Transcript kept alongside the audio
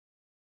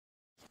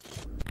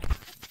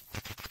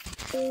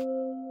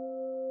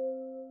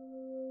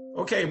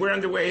Okay, we're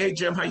underway. Hey,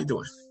 Jim, how you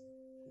doing?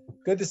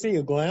 Good to see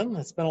you, Glenn.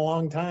 It's been a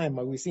long time.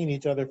 We've seen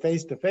each other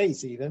face to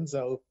face even,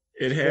 so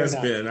It very has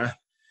nice. been.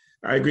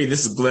 I agree.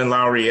 This is Glenn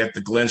Loury at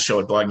the Glenn Show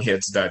at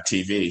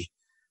bloggingheads.tv.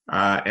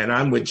 And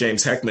I'm with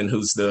James Heckman,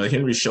 who's the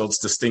Henry Schultz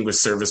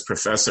Distinguished Service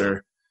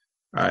Professor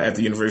at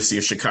the University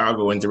of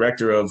Chicago and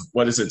director of,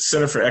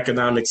 Center for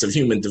Economics of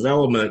Human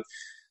Development.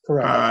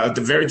 Correct.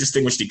 The very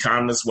distinguished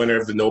economist, winner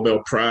of the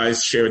Nobel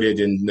Prize, shared it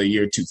in the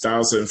year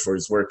 2000 for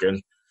his work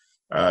in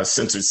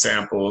censored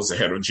samples, a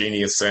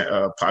heterogeneous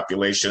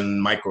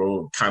population,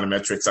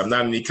 microeconometrics. I'm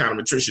not an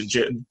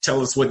econometrician.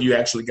 Tell us what you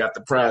actually got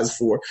the prize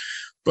for.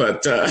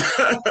 But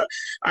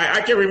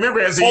I can remember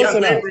as a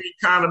young labor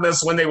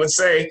economist when they would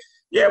say,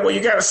 yeah, well, you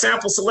got a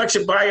sample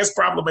selection bias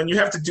problem and you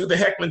have to do the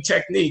Heckman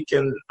technique.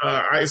 And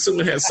I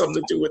assume it has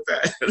something to do with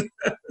that.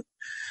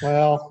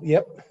 Well,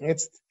 yep.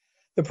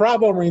 The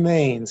problem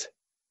remains.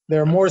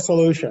 There are more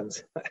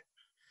solutions.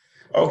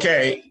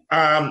 Okay.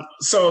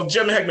 So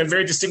Jim Heckman,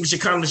 very distinguished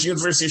economist,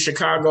 University of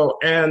Chicago.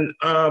 And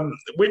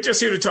we're just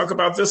here to talk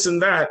about this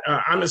and that.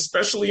 I'm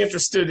especially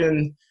interested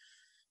in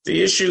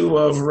the issue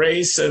of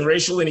race and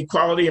racial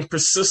inequality and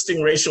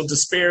persisting racial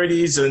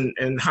disparities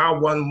and how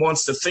one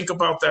wants to think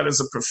about that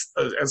as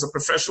a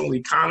professional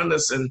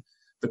economist and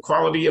the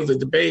quality of the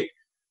debate.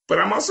 But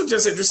I'm also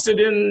just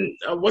interested in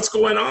what's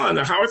going on.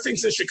 How are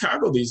things in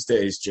Chicago these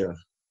days, Jim?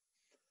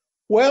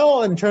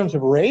 Well, in terms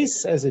of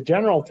race as a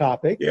general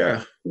topic,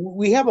 yeah,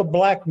 we have a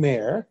black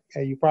mayor.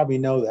 You probably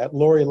know that,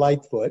 Loury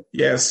Lightfoot.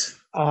 Yes.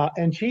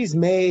 And she's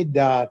made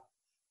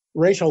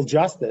racial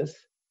justice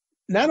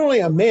not only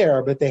a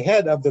mayor, but the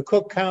head of the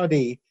Cook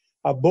County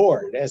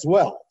board as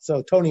well.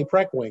 So Toni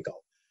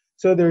Preckwinkle.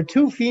 So there are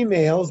two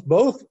females,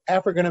 both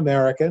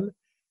African-American,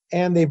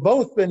 and they've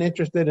both been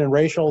interested in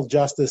racial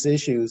justice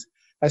issues,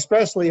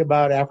 especially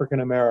about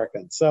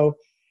African-Americans. So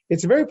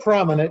it's very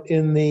prominent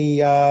in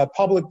the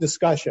public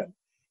discussion.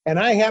 And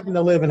I happen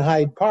to live in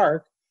Hyde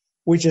Park,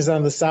 which is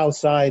on the south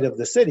side of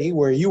the city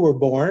where you were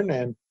born,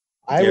 and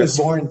I was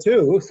born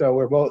too. So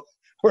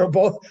we're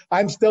both,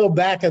 I'm still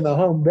back in the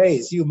home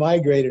base. You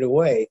migrated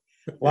away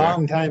a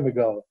long time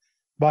ago.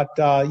 But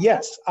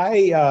yes,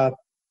 I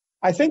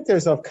think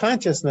there's a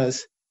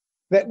consciousness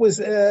that was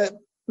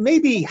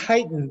maybe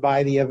heightened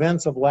by the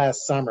events of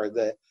last summer,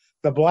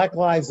 the Black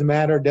Lives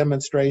Matter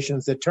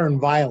demonstrations that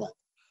turned violent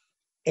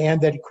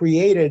and that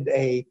created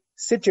a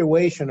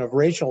situation of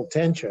racial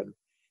tension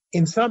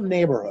in some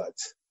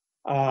neighborhoods.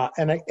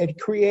 And it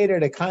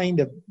created a kind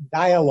of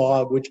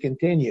dialogue which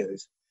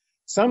continues.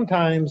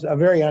 Sometimes a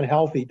very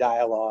unhealthy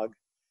dialogue,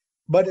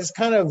 but it's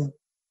kind of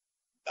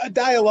a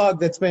dialogue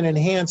that's been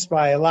enhanced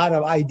by a lot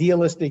of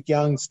idealistic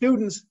young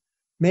students,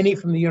 many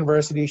from the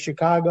University of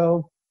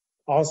Chicago,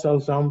 also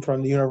some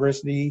from the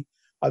University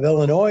of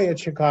Illinois at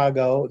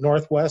Chicago,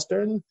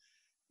 Northwestern,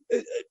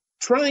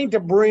 trying to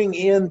bring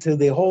into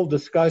the whole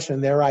discussion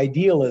their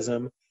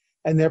idealism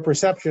and their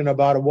perception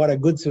about what a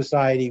good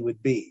society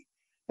would be.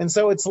 And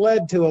so it's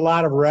led to a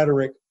lot of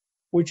rhetoric,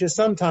 which is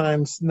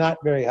sometimes not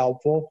very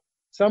helpful.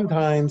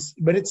 Sometimes,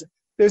 but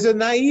there's a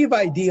naive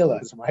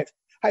idealism.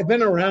 I've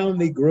been around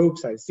the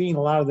groups. I've seen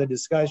a lot of the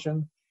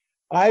discussion.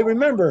 I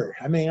remember,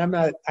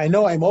 I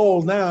know I'm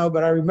old now,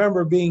 but I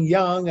remember being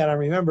young and I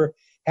remember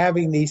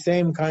having these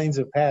same kinds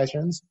of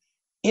passions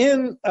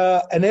in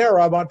an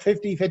era about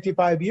 50,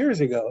 55 years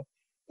ago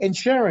and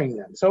sharing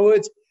them. So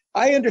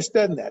I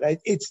understand that.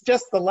 It's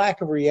just the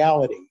lack of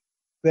reality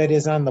that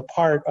is on the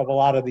part of a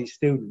lot of these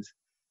students.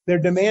 They're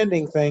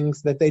demanding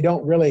things that they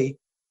don't really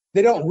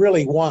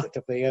want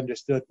if they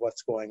understood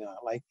what's going on.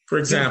 Like, for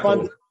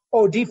example,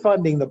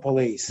 defunding the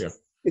police. Yeah.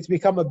 It's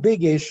become a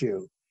big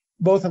issue,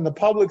 both in the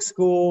public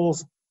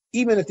schools,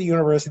 even at the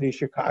University of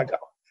Chicago.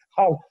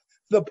 How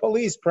the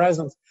police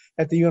presence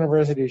at the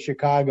University of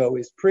Chicago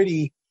is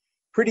pretty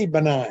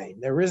benign.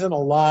 There isn't a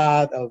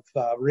lot of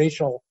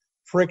racial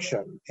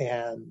friction,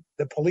 and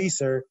the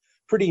police are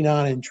pretty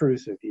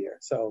non-intrusive here.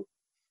 So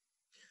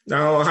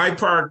now Hyde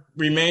Park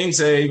remains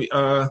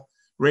a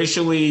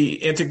racially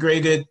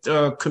integrated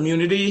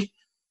community.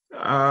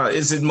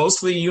 Is it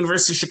mostly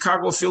University of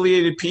Chicago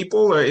affiliated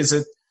people, or is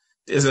it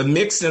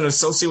mixed in a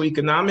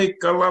socioeconomic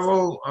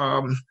level?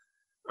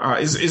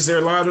 Is there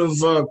a lot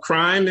of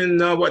crime and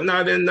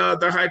whatnot in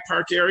the Hyde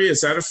Park area?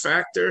 Is that a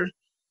factor?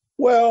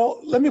 Well,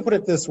 let me put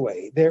it this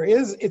way.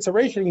 It's a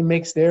racially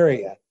mixed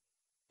area.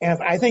 And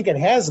I think it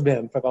has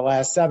been for the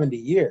last 70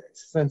 years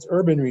since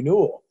urban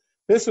renewal.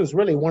 This was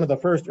really one of the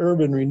first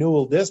urban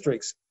renewal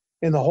districts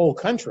in the whole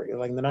country,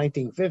 like in the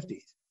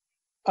 1950s.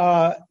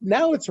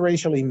 Now it's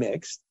racially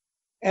mixed,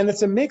 and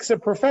it's a mix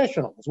of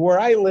professionals. Where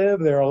I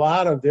live, there are a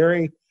lot of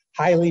very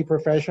highly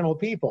professional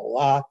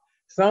people.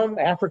 Some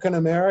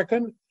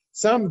African-American,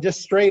 some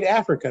just straight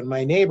African.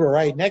 My neighbor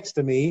right next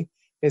to me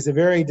is a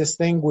very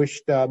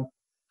distinguished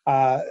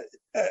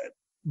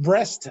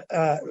breast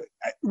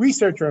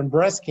researcher in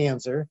breast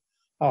cancer,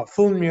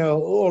 Funmi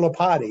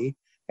Olopade,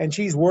 and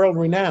she's world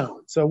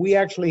renowned. So we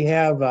actually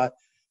have,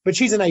 but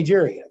she's a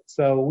Nigerian.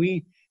 So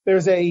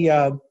there's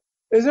a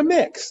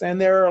mix,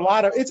 and there are a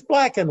lot of, it's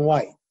black and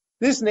white.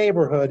 this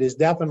neighborhood is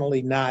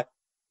definitely not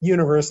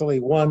universally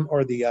one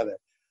or the other.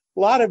 A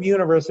lot of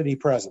university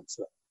presence,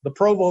 though. The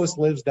provost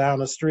lives down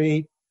the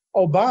street.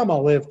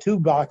 Obama lived 2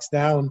 blocks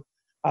down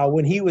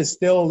when he was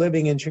still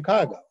living in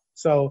Chicago.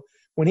 So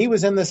when he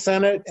was in the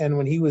Senate and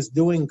when he was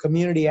doing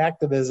community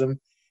activism,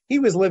 he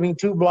was living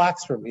 2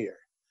 blocks from here.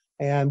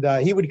 And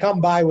he would come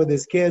by with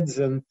his kids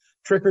and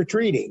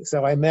trick-or-treating.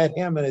 So I met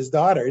him and his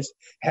daughters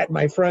at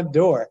my front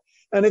door.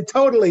 And a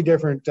totally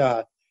different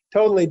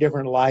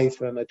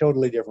life and a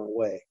totally different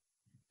way.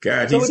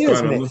 God,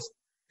 So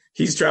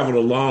he's traveled a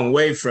long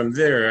way from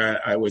there,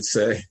 I would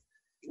say.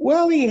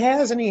 Well, he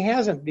has and he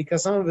hasn't,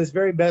 because some of his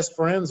very best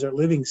friends are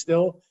living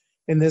still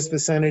in this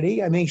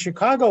vicinity. I mean,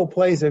 Chicago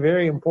plays a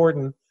very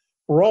important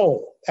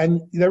role.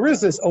 And there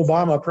is this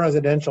Obama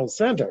Presidential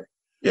Center.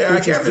 Yeah,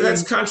 I gather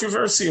that's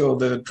controversial,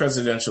 the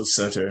Presidential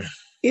Center.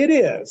 It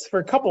is, for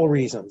a couple of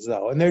reasons,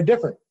 though, and they're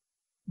different.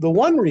 The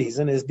one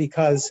reason is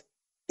because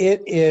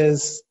it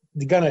is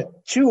going to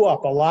chew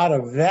up a lot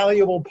of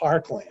valuable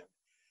parkland.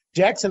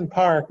 Jackson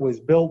Park was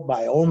built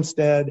by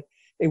Olmsted.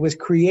 It was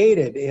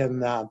created in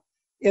the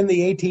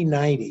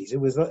 1890s. It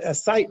was a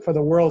site for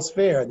the World's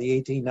Fair in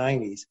the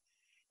 1890s.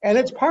 And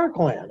it's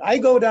parkland. I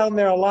go down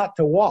there a lot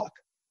to walk.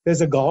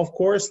 There's a golf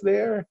course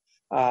there.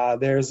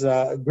 There's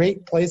a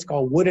great place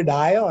called Wooded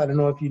Isle. I don't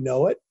know if you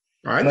know it.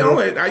 I know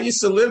it. I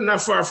used to live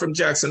not far from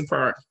Jackson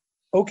Park.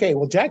 Okay,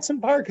 well,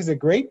 Jackson Park is a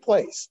great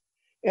place.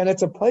 And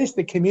it's a place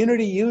the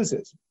community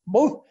uses.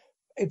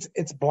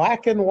 It's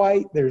black and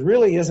white. There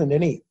really isn't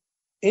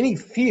any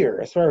fear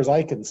as far as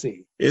I can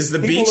see. Is the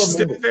beach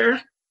still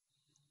there?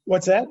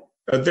 What's that?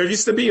 There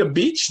used to be a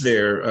beach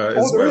there as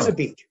well. There is a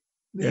beach.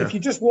 Yeah. If you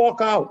just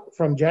walk out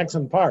from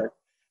Jackson Park,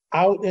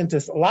 out into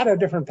a lot of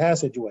different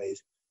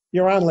passageways,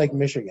 you're on Lake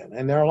Michigan.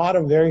 And there are a lot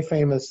of very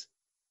famous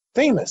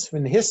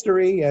in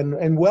history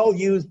and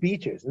well-used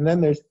beaches. And then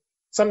there's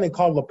something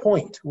called La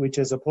Pointe, which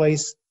is a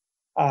place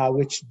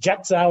which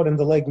juts out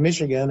into Lake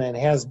Michigan and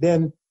has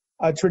been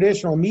a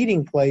traditional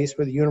meeting place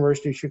for the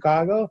University of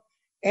Chicago.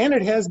 And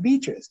it has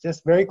beaches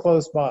just very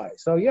close by.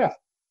 So, yeah,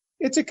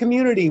 it's a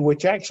community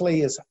which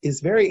actually is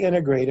very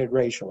integrated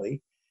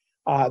racially.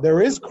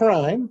 There is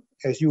crime,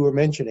 as you were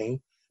mentioning,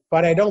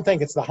 but I don't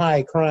think it's the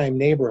high crime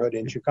neighborhood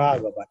in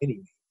Chicago by any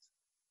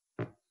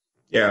means.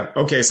 Yeah,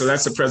 okay, so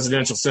that's the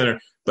Presidential Center.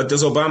 But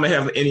does Obama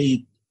have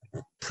any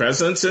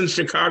presence in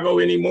Chicago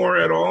anymore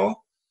at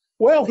all?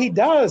 Well, he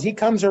does. He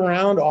comes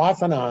around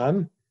off and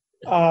on.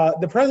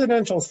 The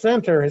Presidential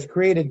Center has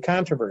created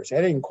controversy.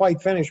 I didn't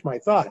quite finish my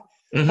thought.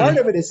 Mm-hmm. Part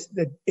of it is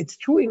that it's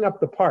chewing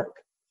up the park.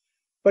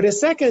 But a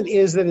second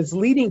is that it's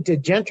leading to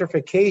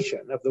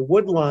gentrification of the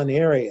Woodlawn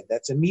area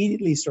that's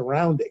immediately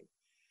surrounding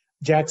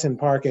Jackson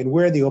Park and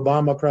where the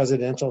Obama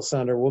Presidential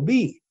Center will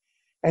be.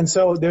 And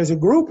so there's a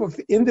group of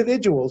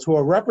individuals who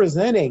are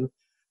representing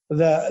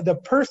the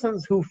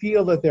persons who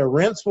feel that their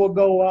rents will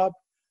go up,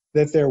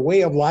 that their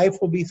way of life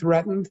will be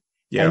threatened,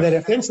 and that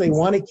eventually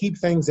want to keep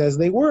things as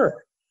they were.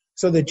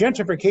 So the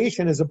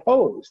gentrification is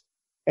opposed.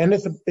 And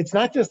it's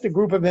not just a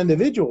group of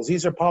individuals.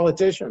 These are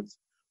politicians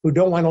who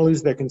don't want to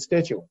lose their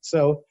constituents.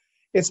 So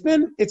it's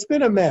been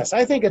a mess.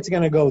 I think it's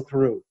going to go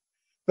through.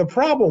 The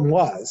problem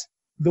was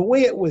the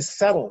way it was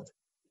settled.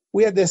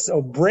 We had this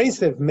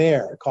abrasive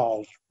mayor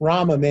called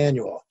Rahm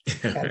Emanuel.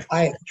 And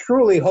I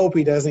truly hope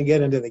he doesn't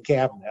get into the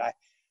cabinet.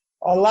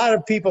 A lot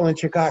of people in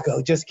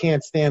Chicago just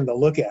can't stand to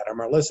look at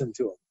him or listen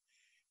to him.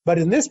 But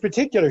in this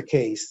particular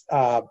case,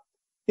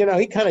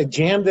 he kind of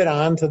jammed it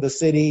onto the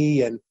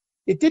city, and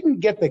it didn't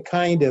get the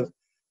kind of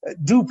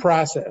due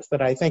process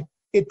that I think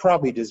it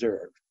probably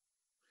deserved.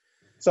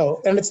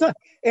 So, and it's not,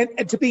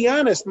 and to be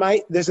honest,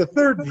 there's a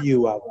third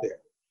view out there.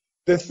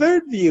 The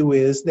third view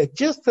is that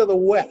just to the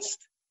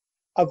west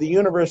of the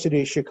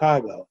University of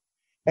Chicago,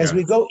 as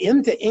we go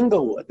into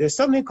Inglewood, there's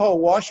something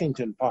called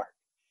Washington Park.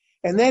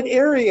 And that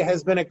area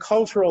has been a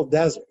cultural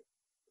desert.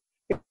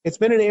 It's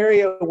been an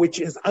area which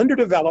is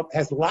underdeveloped,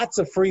 has lots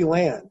of free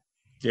land.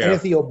 Yeah. And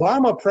if the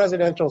Obama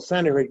Presidential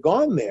Center had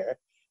gone there,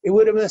 it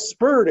would have been a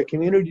spur to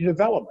community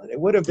development. It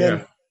would have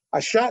been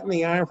a shot in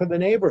the arm for the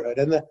neighborhood.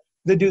 And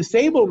the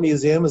DuSable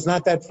Museum is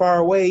not that far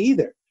away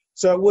either.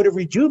 So it would have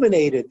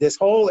rejuvenated this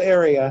whole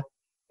area.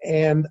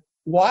 And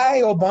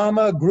why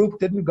Obama group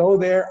didn't go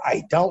there,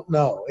 I don't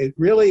know. It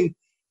really,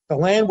 the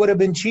land would have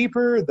been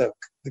cheaper, the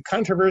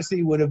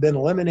controversy would have been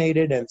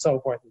eliminated, and so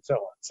forth and so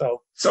on.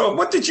 So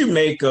what did you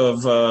make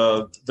of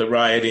the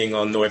rioting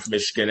on North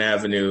Michigan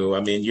Avenue?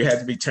 I mean, you had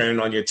to be turning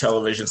on your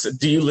television. So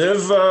do you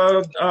live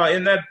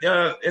in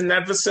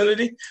that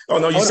vicinity? Oh,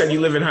 no, you said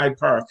you live in Hyde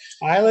Park.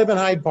 I live in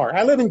Hyde Park.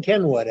 I live in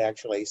Kenwood,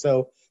 actually,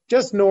 so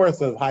just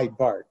north of Hyde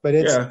Park. But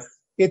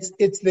it's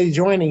the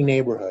adjoining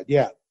neighborhood,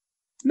 yeah.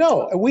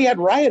 No, we had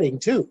rioting,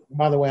 too,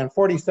 by the way, on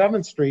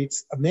 47th Street.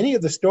 Many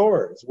of the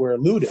stores were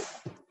looted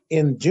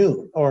in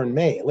June or in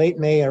May, late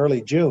May,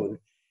 early June.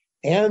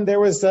 And there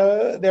was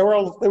a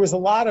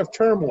lot of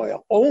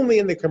turmoil only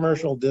in the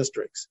commercial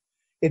districts.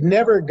 It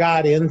never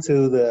got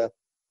into the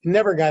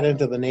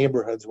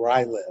neighborhoods where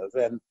I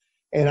live.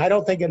 And I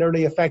don't think it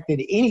really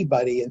affected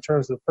anybody in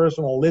terms of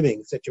personal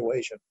living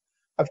situation.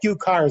 a few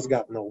cars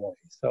got in the way.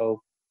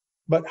 So,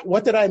 but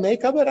what did I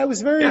make of it? I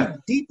was very Yeah.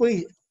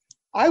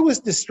 I was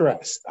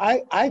distressed.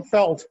 I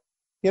felt,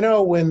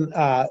 when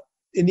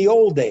in the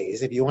old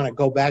days, if you want to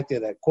go back to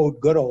the quote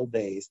good old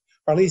days,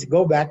 or at least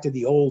go back to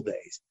the old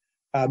days,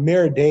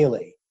 Mayor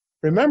Daley,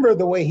 remember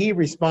the way he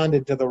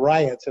responded to the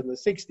riots in the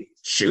 60s?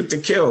 Shoot to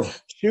kill.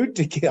 Shoot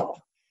to kill.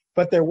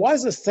 But there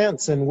was a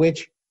sense in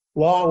which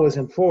law was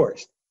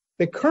enforced.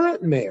 The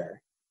current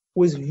mayor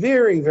was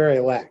very, very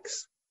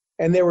lax.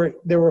 And there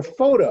were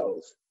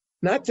photos,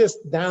 not just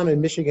down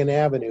in Michigan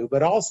Avenue,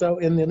 but also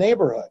in the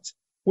neighborhoods,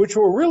 which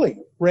were really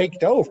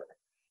raked over.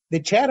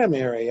 The Chatham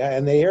area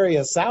and the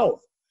area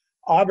south,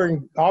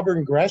 Auburn,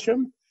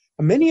 Gresham,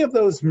 many of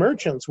those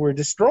merchants were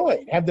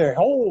destroyed, had their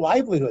whole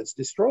livelihoods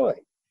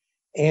destroyed.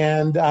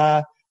 And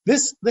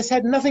this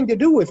had nothing to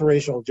do with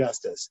racial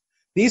justice.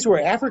 These were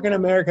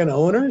African-American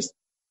owners,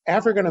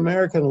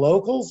 African-American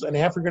locals, and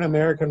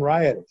African-American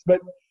rioters. But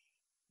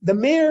the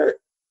mayor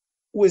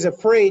was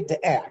afraid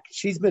to act.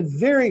 She's been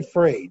very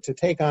afraid to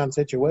take on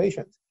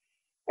situations.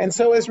 And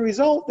so as a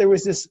result, there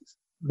was this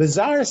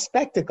bizarre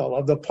spectacle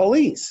of the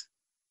police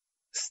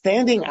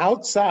standing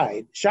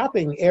outside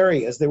shopping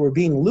areas that were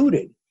being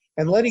looted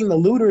and letting the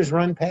looters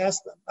run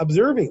past them,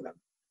 observing them,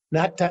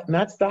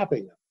 not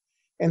stopping them.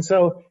 And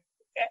so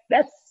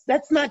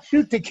that's not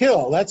shoot to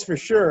kill, that's for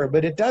sure,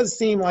 but it does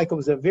seem like it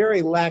was a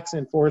very lax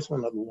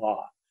enforcement of the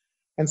law.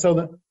 And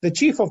so the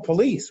chief of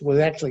police was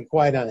actually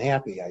quite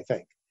unhappy, I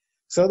think.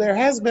 So there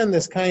has been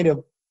this kind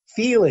of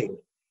feeling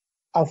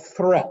of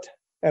threat.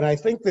 And I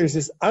think there's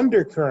this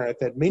undercurrent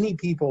that many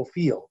people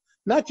feel,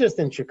 not just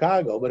in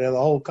Chicago, but in the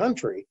whole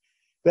country,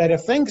 that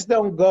if things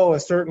don't go a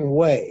certain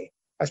way,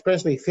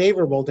 especially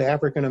favorable to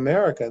African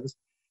Americans,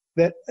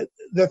 that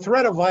the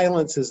threat of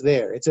violence is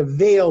there. It's a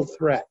veiled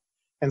threat.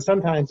 And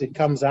sometimes it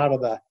comes out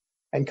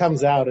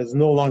as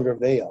no longer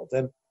veiled.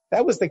 And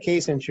that was the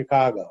case in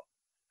Chicago.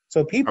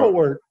 So people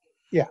go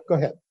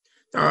ahead.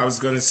 I was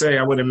going to say,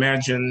 I would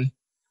imagine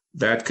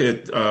that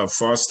could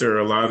foster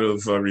a lot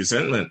of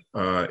resentment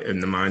in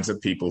the minds of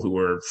people who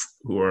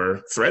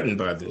are threatened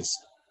by this.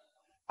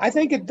 I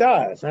think it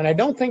does. And I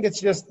don't think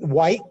it's just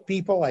white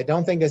people. I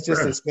don't think it's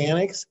just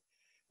Hispanics.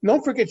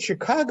 Don't forget,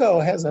 Chicago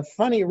has a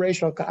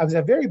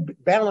very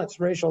balanced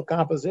racial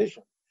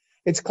composition.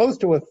 It's close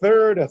to a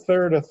third.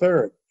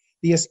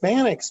 The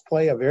Hispanics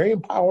play a very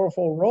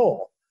powerful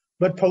role,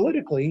 but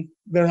politically,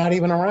 they're not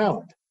even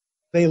around.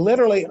 They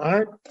literally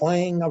aren't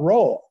playing a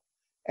role.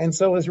 And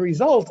so as a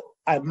result,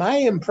 my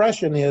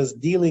impression is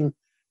dealing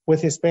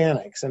with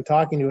Hispanics and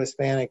talking to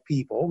Hispanic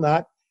people,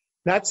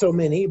 not so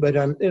many, but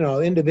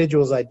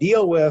individuals I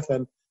deal with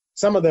and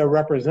some of their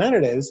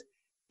representatives,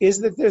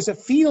 is that there's a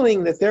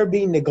feeling that they're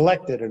being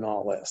neglected in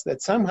all this,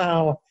 that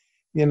somehow,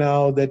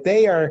 that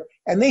they are,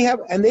 and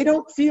they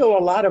don't feel a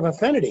lot of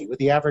affinity with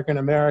the African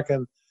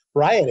American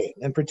rioting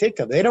in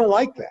particular. They don't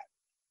like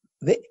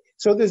that.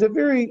 So there's a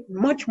very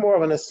much more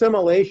of an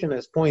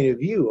assimilationist point of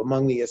view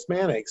among the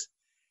Hispanics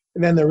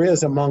than there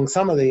is among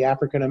some of the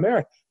African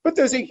Americans. But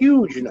there's a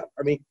huge number.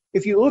 I mean,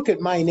 if you look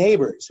at my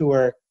neighbors who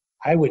are,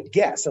 I would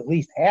guess, at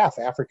least half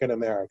African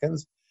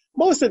Americans,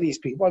 most of these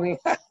people, I mean,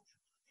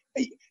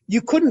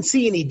 you couldn't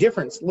see any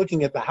difference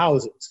looking at the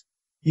houses.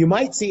 You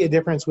might see a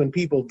difference when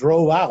people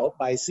drove out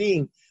by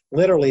seeing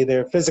literally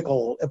their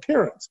physical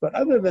appearance. But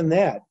other than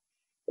that,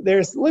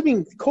 there's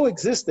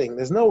coexisting.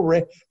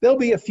 There'll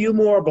be a few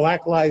more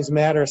Black Lives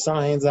Matter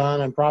signs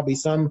on and probably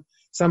some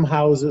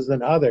houses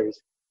than others.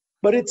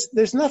 But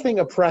there's nothing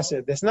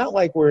oppressive. It's not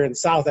like we're in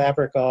South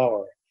Africa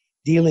or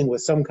dealing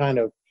with some kind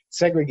of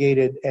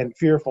segregated and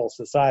fearful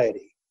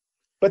society.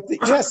 But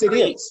yes, it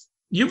is.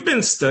 You've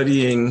been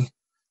studying,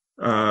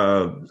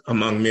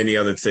 among many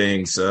other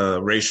things,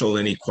 racial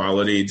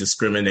inequality,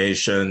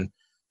 discrimination,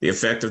 the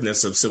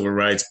effectiveness of civil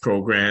rights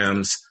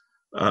programs,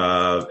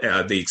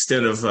 the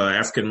extent of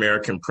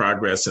African-American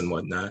progress and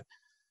whatnot.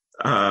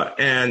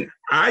 And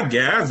I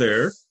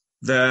gather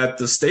that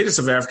the status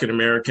of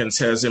African-Americans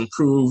has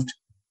improved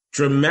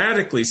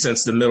dramatically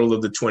since the middle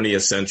of the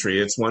 20th century.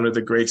 It's one of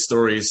the great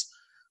stories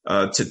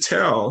to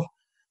tell.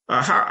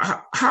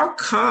 How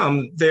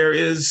come there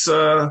is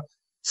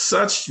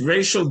such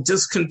racial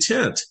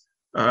discontent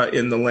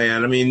in the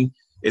land? I mean,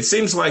 it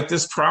seems like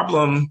this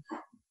problem,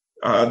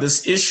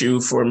 this issue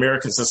for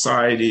American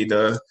society,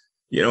 the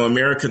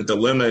American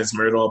dilemma, as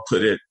Murdahl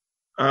put it,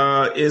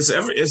 is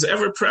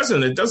ever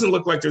present. It doesn't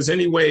look like there's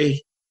any way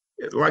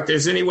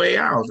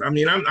out. I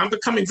mean, I'm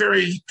becoming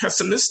very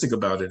pessimistic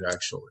about it,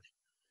 actually.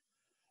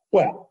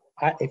 Well,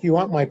 if you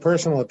want my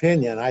personal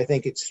opinion, I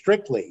think it's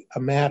strictly a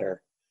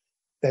matter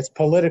that's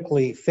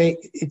politically,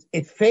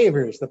 it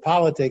favors the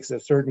politics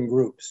of certain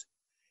groups.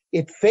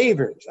 It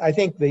favors, I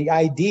think, the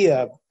idea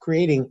of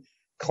creating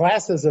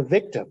classes of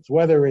victims,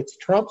 whether it's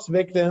Trump's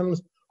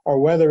victims or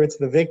whether it's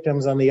the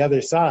victims on the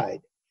other side,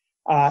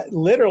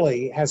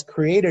 literally has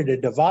created a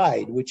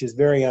divide which is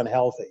very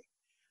unhealthy.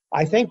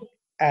 I think,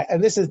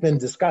 and this has been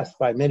discussed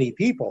by many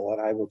people,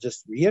 and I will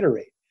just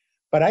reiterate,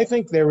 but I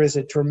think there is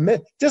a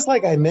tremendous, just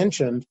like I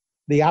mentioned,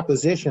 the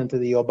opposition to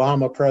the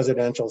Obama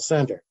Presidential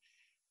Center.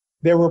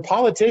 there were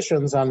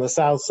politicians on the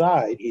South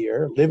Side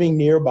here, living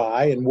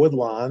nearby in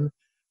Woodlawn,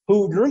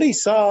 who really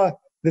saw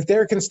that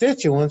their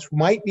constituents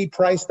might be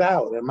priced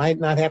out and might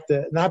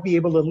not be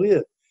able to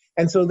live.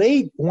 And so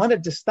they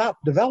wanted to stop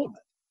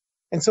development.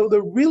 And so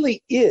there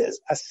really is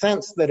a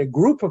sense that a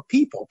group of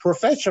people,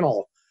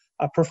 professional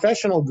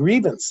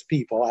grievance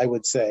people, I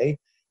would say,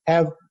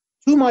 have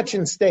too much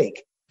in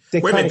stake.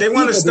 Wait a minute, they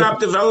want to stop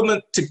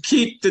development to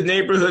keep the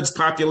neighborhood's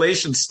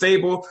population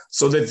stable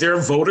so that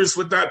their voters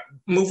would not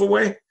move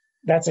away?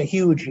 That's a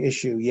huge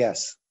issue,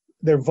 yes.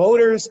 Their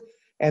voters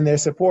and their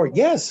support.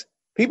 Yes,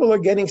 people are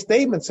getting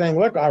statements saying,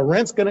 look, our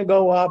rent's going to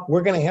go up.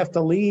 We're going to have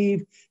to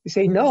leave. You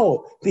say,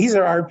 no, these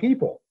are our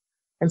people.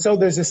 And so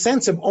there's a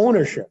sense of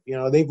ownership. You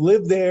know, they've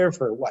lived there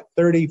for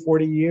 30,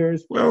 40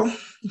 years. Well,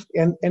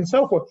 and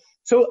so forth.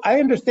 So I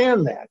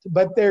understand that,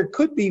 but there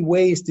could be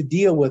ways to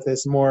deal with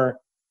this more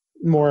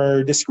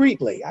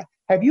discreetly.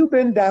 Have you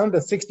been down to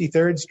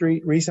 63rd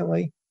Street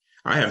recently?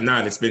 I have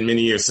not. It's been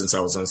many years since I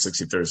was on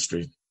 63rd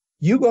Street.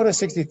 You go to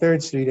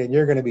 63rd Street and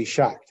you're going to be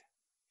shocked.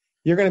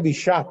 You're going to be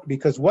shocked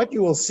because what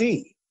you will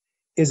see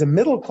is a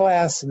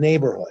middle-class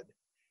neighborhood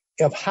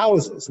of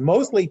houses,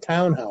 mostly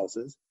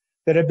townhouses,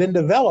 that have been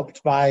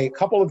developed by a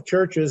couple of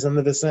churches in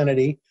the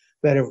vicinity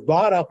that have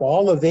bought up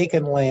all the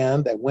vacant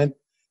land that went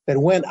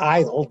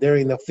idle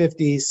during the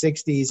 50s,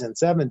 60s, and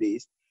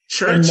 70s.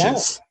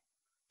 Churches,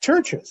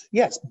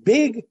 yes.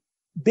 Big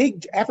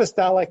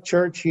apostolic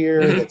church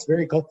here that's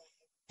very close.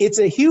 It's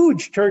a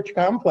huge church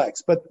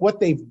complex, but what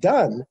they've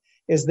done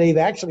is they've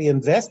actually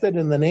invested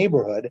in the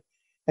neighborhood,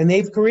 and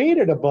they've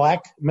created a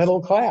black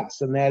middle class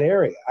in that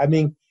area. I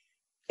mean,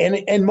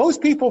 and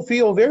most people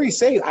feel very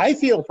safe. I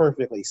feel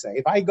perfectly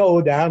safe. I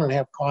go down and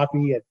have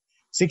coffee at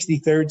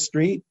 63rd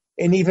Street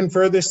and even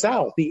further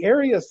south. The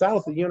area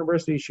south of the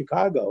University of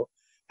Chicago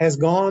has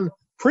gone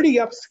pretty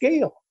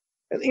upscale.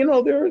 And, you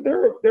know, there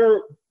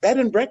are bed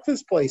and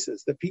breakfast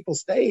places that people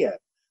stay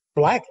at,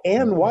 black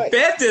and white.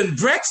 Bed and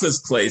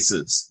breakfast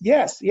places?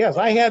 Yes.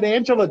 I had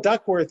Angela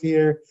Duckworth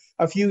here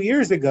a few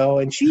years ago,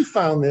 and she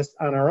found this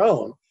on her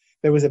own.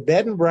 There was a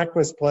bed and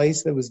breakfast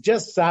place that was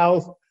just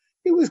south.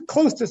 It was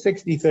close to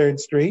 63rd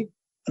Street.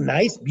 A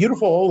nice,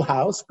 beautiful old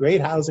house,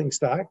 great housing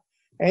stock.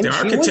 And the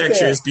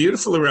architecture is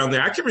beautiful around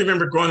there. I can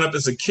remember growing up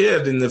as a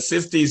kid in the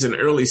 50s and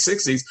early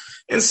 60s,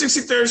 and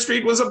 63rd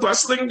Street was a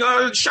bustling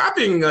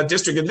shopping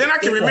district. And then I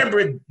can remember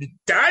it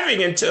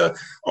diving into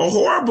a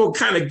horrible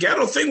kind of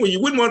ghetto thing where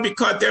you wouldn't want to be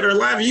caught dead or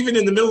alive, even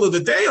in the middle of the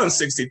day on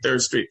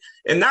 63rd Street.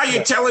 And now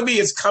you're telling me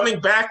it's coming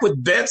back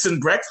with beds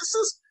and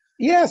breakfasts?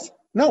 Yes.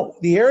 No,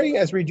 the area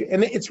has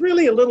and it's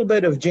really a little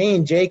bit of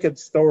Jane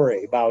Jacobs'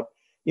 story about,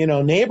 you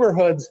know,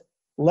 neighborhoods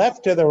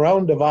left to their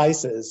own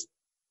devices,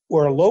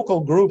 or local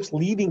groups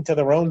leaving to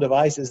their own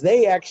devices.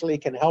 They actually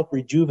can help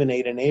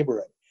rejuvenate a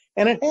neighborhood,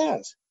 and it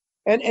has.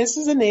 And this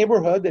is a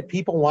neighborhood that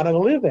people want to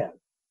live in,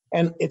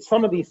 and it's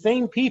some of these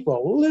same people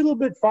a little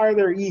bit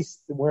farther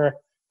east, where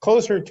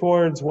closer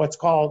towards what's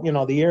called, you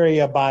know, the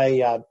area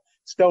by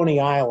Stony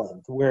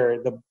Island,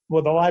 where the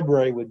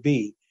library would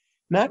be.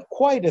 Not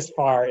quite as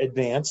far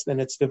advanced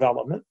in its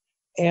development,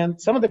 and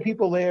some of the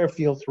people there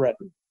feel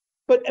threatened.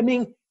 But, I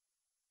mean,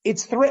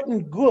 it's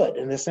threatened good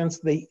in the sense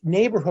the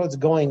neighborhood's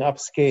going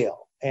upscale.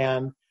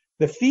 And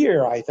the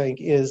fear, I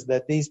think, is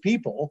that these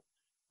people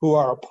who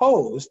are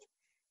opposed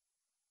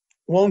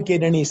won't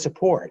get any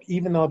support,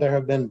 even though there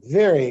have been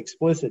very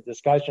explicit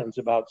discussions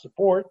about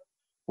support,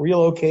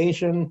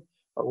 relocation,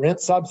 a rent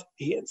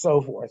subsidy, and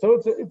so forth.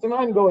 So it's an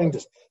ongoing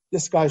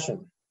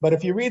discussion. But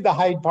if you read the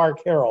Hyde Park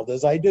Herald,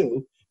 as I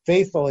do,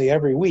 faithfully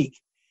every week,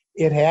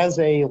 it has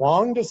a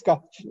long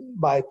discussion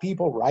by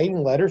people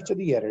writing letters to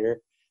the editor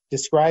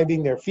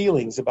describing their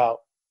feelings about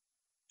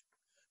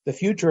the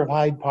future of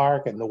Hyde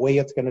Park and the way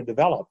it's going to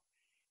develop.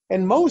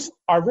 And most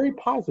are very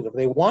positive.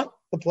 They want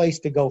the place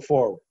to go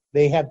forward.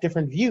 They have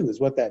different views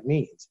what that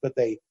means, but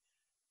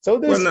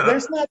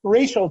there's not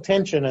racial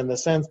tension in the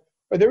sense,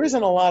 or there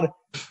isn't a lot of.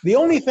 The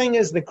only thing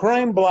is the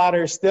crime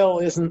blotter is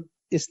still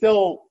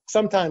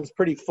sometimes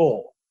pretty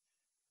full.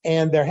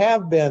 And there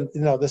have been,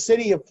 you know, the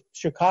city of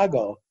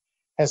Chicago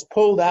has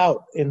pulled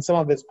out in some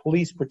of its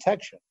police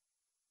protection.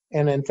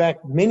 And in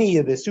fact, many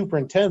of the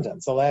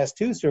superintendents, the last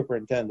two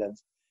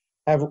superintendents,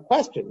 have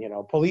questioned, you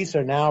know, police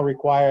are now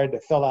required to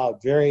fill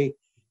out very,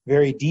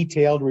 very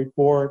detailed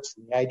reports,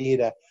 the idea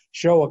to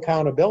show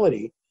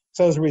accountability.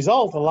 So as a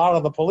result, a lot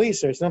of the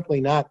police are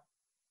simply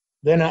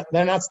they're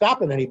not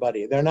stopping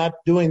anybody. They're not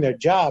doing their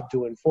job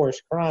to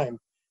enforce crime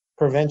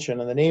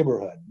prevention in the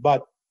neighborhood.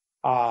 But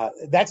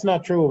that's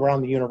not true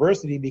around the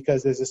university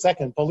because there's a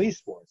second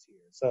police force here.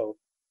 So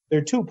there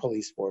are two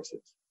police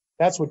forces.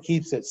 That's what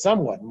keeps it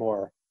somewhat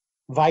more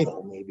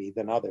vital, maybe,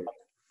 than others.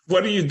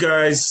 What are you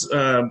guys,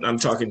 I'm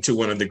talking to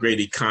one of the great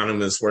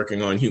economists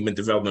working on human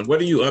development.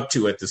 What are you up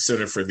to at the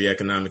Center for the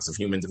Economics of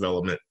Human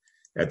Development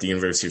at the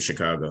University of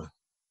Chicago?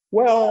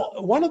 Well,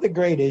 one of the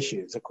great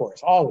issues, of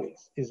course, always,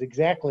 is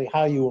exactly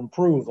how you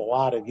improve a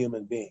lot of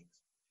human beings.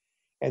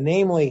 And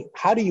namely,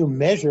 how do you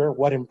measure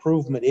what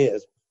improvement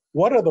is?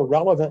 What are the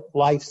relevant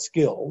life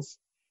skills?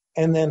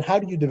 And then how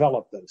do you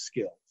develop those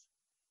skills?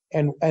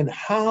 and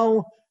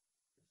how,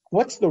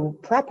 what's the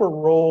proper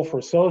role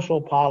for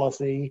social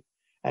policy?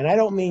 And I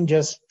don't mean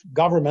just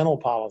governmental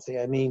policy,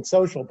 I mean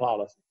social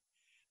policy.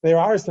 There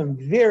are some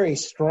very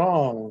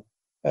strong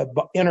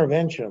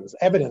interventions,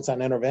 evidence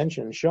on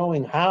intervention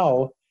showing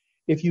how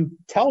if you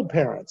tell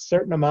parents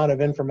certain amount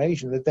of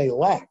information that they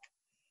lack,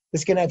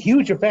 this can have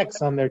huge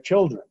effects on their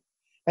children.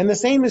 And the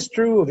same is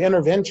true of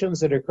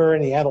interventions that occur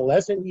in the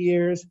adolescent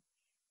years.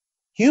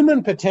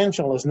 Human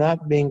potential is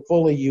not being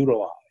fully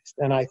utilized.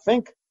 And I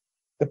think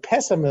the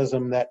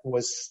pessimism that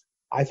was,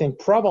 I think,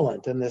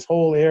 prevalent in this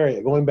whole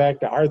area, going back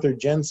to Arthur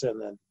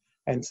Jensen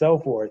and so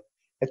forth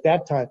at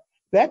that time,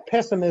 that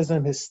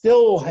pessimism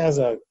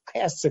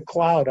casts a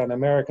cloud on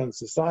American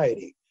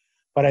society.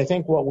 But I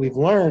think what we've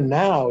learned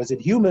now is that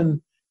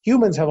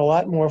humans have a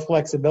lot more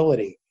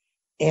flexibility,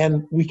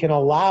 and we can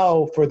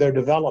allow for their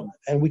development,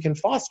 and we can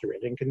foster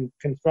it in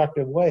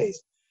constructive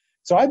ways.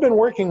 So I've been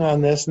working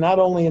on this not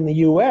only in the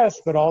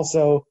U.S., but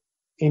also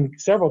in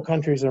several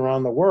countries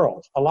around the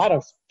world. A lot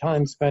of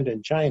time spent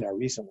in China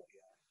recently.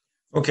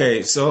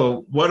 Okay,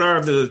 so what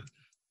are the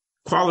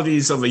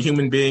qualities of a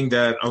human being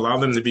that allow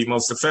them to be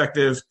most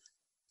effective?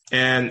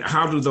 And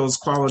how do those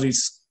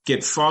qualities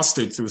get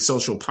fostered through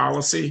social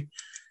policy?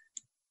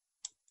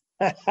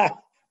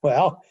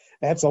 Well,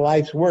 that's a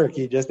life's work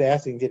you're just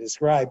asking to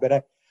describe.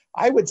 But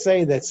I would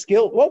say that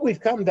what we've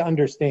come to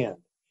understand,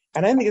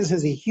 and I think this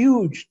is a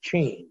huge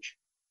change.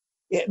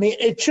 I mean,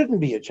 it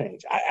shouldn't be a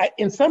change.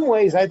 In some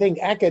ways, I think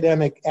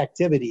academic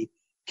activity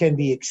can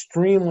be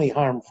extremely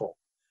harmful.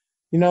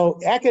 You know,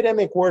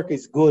 academic work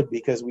is good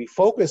because we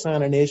focus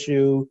on an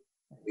issue,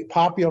 we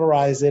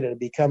popularize it, and it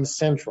becomes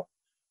central.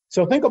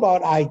 So think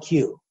about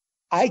IQ.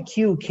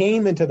 IQ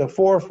came into the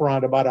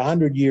forefront about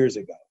 100 years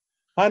ago,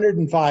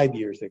 105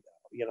 years ago.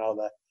 You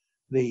know,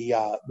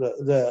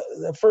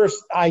 the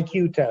first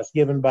IQ test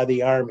given by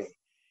the Army,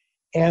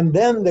 and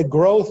then the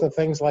growth of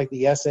things like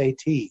the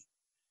SAT.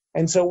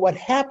 And so what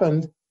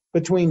happened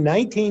between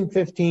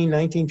 1915,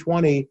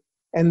 1920,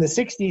 and the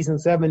 60s and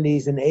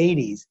 70s and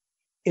 80s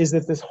is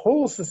that this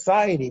whole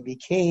society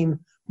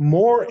became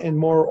more and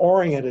more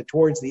oriented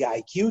towards the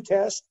IQ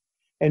test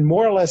and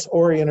more or less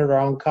oriented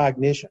around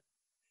cognition.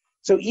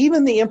 So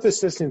even the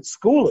emphasis in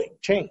schooling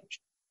changed.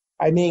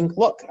 I mean,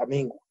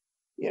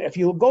 if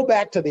you go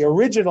back to the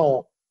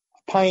original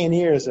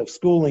pioneers of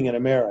schooling in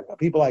America,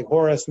 people like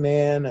Horace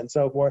Mann and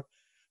so forth,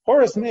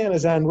 Horace Mann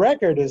is on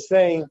record as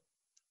saying,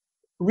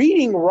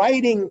 reading,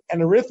 writing,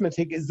 and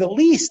arithmetic is the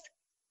least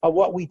of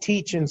what we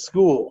teach in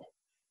school.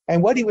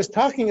 And what he was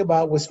talking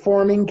about was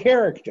forming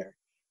character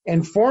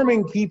and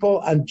forming people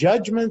on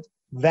judgment,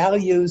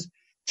 values,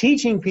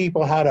 teaching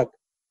people how to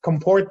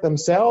comport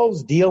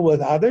themselves, deal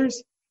with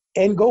others,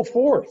 and go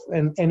forth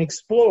and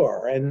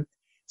explore. And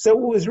so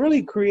it was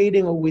really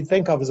creating what we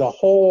think of as a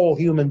whole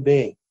human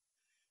being.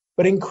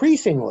 But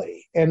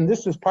increasingly, and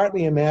this is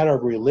partly a matter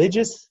of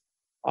religious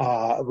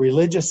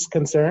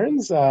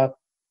concerns,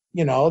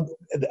 you know,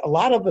 a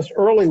lot of this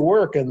early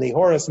work in the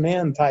Horace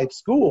Mann type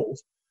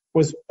schools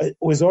was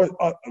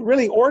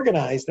really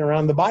organized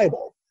around the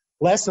Bible,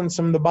 lessons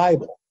from the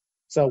Bible.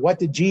 So what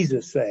did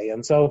Jesus say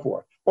and so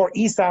forth, or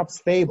Aesop's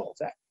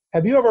fables.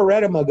 Have you ever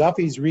read a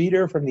McGuffey's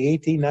Reader from the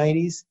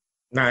 1890s?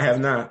 No, I have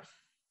not.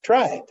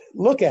 Try it.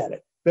 Look at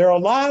it. There are a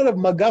lot of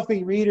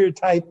McGuffey Reader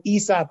type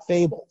Aesop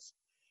fables,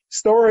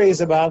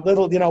 stories about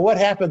little, you know, what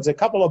happens? A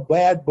couple of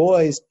bad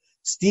boys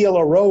steal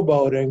a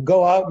rowboat and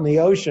go out in the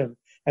ocean,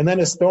 and then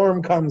a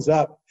storm comes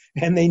up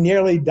and they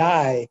nearly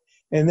die.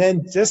 And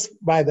then just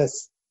by the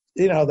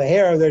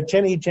hair of their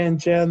chinny chin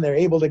chin, they're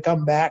able to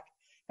come back,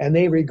 and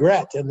they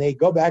regret and they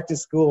go back to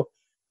school.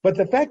 But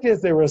the fact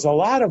is, there were a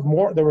lot of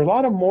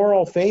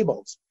moral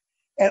fables,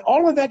 and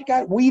all of that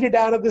got weeded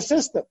out of the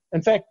system.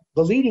 In fact,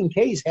 the leading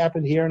case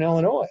happened here in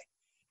Illinois.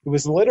 It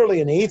was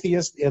literally an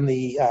atheist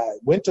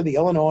went to the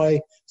Illinois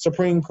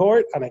Supreme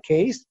Court on a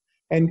case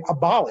and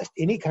abolished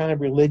any kind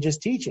of religious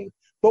teaching.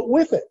 But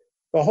with it,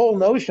 the whole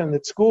notion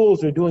that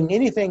schools are doing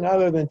anything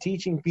other than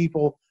teaching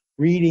people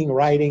reading,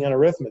 writing, and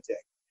arithmetic.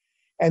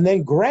 And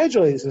then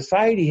gradually,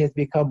 society has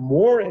become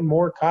more and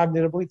more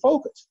cognitively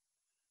focused.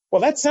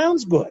 Well, that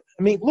sounds good.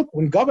 I mean, look,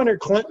 when Governor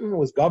Clinton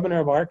was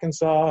governor of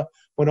Arkansas,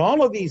 when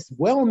all of these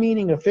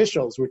well-meaning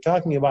officials were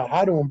talking about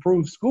how to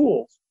improve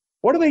schools,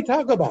 what do they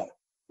talk about?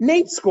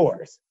 NAEP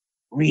scores,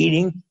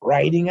 reading,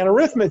 writing, and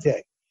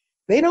arithmetic.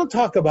 They don't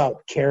talk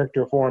about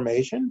character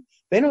formation.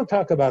 They don't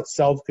talk about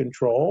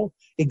self-control,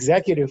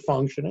 executive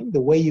functioning,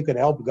 the way you can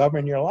help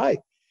govern your life.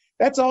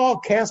 That's all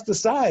cast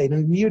aside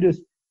and viewed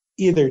as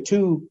either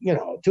too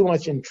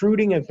much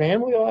intruding in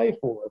family life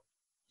or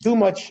too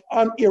much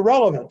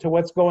irrelevant to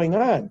what's going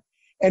on.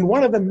 And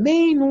one of the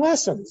main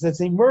lessons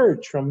that's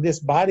emerged from this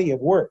body of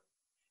work,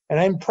 and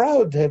I'm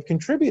proud to have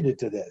contributed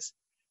to this,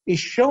 is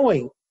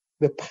showing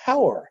the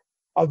power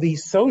of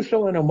these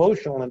social and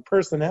emotional and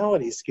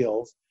personality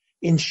skills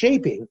in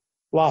shaping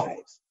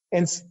lives,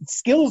 and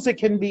skills that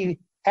can be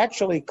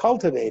actually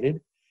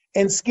cultivated,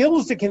 and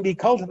skills that can be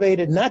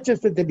cultivated not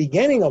just at the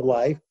beginning of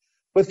life,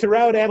 but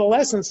throughout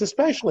adolescence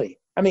especially.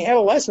 I mean,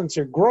 adolescents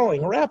are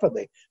growing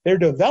rapidly. They're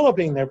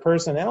developing their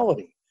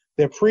personality.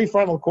 The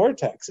prefrontal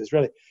cortex is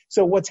really,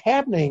 so what's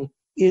happening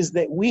is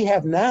that we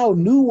have now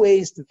new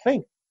ways to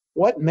think.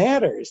 What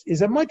matters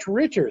is a much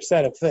richer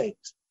set of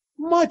things,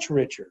 much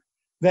richer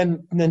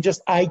than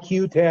just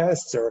IQ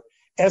tests or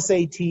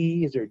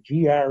SATs or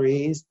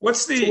GREs.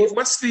 What's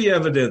the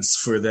evidence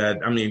for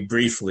that? I mean,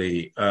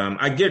 briefly,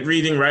 I get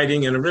reading,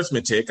 writing, and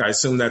arithmetic. I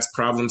assume that's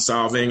problem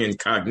solving and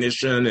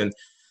cognition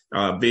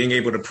and being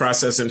able to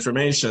process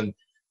information.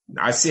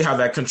 I see how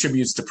that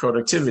contributes to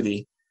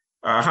productivity.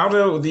 How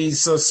do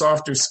these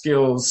softer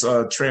skills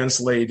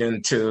translate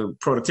into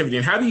productivity?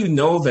 And how do you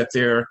know that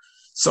they're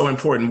so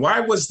important? Why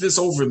was this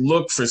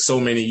overlooked for so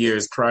many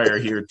years prior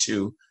here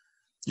to?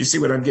 You see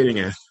what I'm getting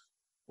at?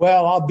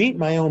 Well, I'll beat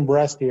my own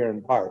breast here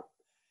in part.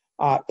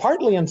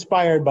 Partly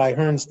inspired by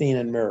Herrnstein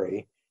and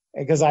Murray,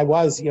 because I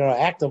was,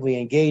 actively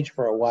engaged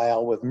for a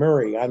while with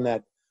Murray on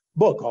that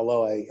book,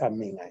 although I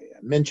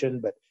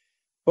mentioned, but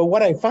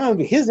what I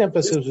found, his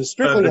emphasis was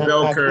strictly the on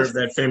bell cognition. curve,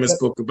 that famous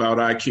book about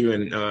IQ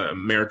and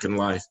American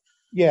life.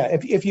 Yeah,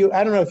 if you,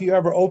 I don't know if you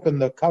ever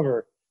opened the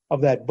cover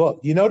of that book.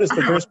 You notice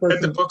the first person.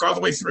 I read the book all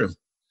the way through.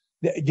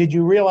 Did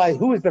you realize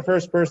who was the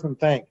first person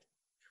thanked?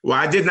 Well,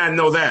 I did not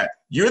know that.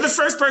 You're the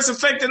first person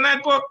thanked in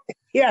that book?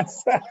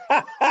 Yes.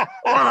 Well,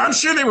 I'm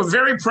sure they were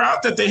very proud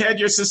that they had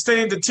your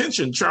sustained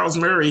attention, Charles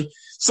Murray.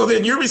 So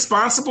then you're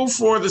responsible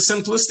for the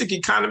simplistic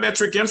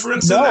econometric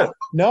inference? No.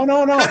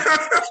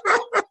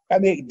 I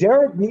mean,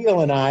 Derek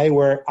Neal and I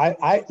were,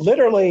 I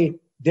literally,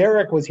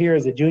 Derek was here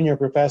as a junior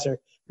professor.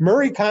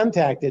 Murray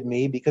contacted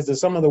me because of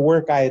some of the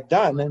work I had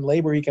done in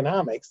labor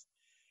economics.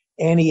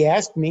 And he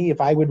asked me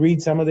if I would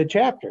read some of the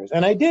chapters.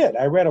 And I did.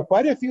 I read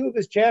quite a few of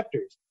his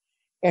chapters.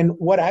 And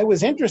what I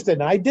was interested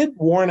in, I did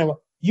warn him.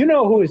 You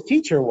know who his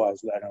teacher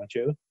was, though, don't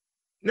you?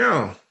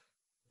 No.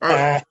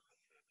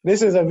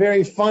 This is a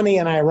very funny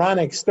and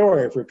ironic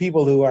story for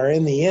people who are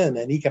in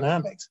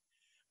economics.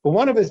 But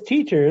one of his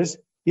teachers,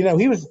 he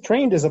was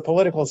trained as a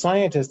political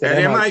scientist at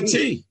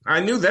MIT. I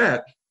knew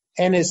that.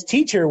 And his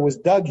teacher was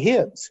Doug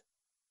Hibbs.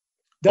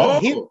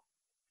 Hibbs.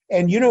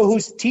 And you know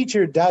whose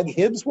teacher Doug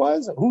Hibbs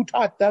was? Who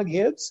taught Doug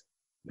Hibbs?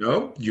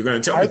 No, you're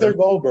going to tell me. Arthur that.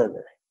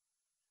 Goldberger.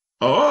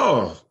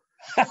 Oh.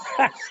 So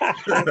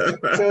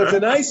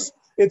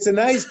it's a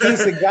nice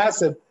piece of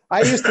gossip.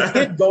 I used to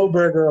kid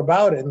Goldberger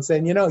about it and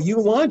saying, you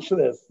launched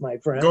this, my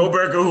friend.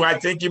 Goldberger, who I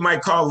think you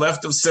might call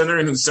left of center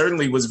and who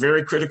certainly was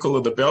very critical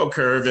of the bell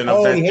curve and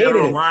of that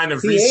general line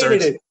of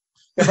research. Hated it.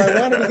 If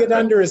I wanted to get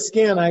under his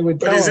skin, I would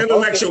tell him. But his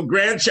intellectual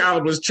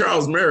grandchild was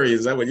Charles Murray.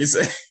 Is that what you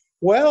say?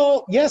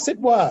 Well, yes, it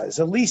was.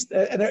 At least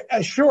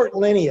a short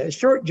lineage,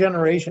 short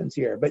generations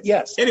here, but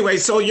yes. Anyway,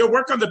 so your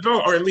work on the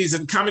bell, or at least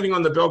in commenting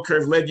on the bell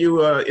curve, led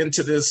you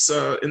into this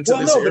area?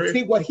 But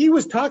see, what he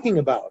was talking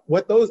about,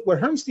 what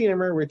Herrnstein and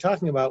Murray were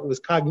talking about was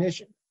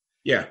cognition.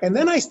 Yeah. And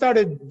then I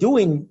started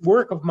doing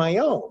work of my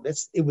own.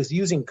 It was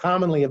using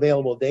commonly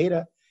available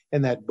data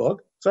in that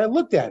book. So I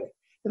looked at it.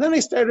 And then I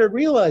started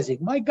realizing,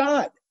 my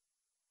God,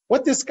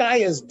 what this guy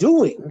is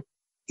doing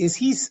is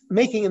he's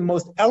making the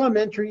most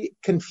elementary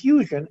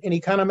confusion in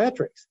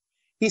econometrics.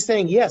 He's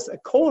saying, yes, a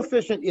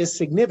coefficient is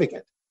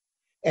significant,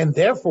 and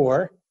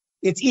therefore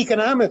it's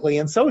economically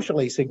and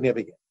socially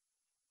significant.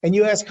 And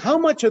you ask how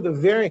much of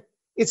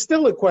it's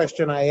still a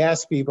question I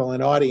ask people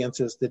in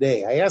audiences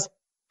today. I ask,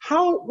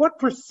 what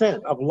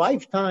percent of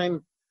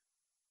lifetime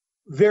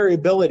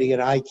variability in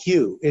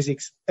IQ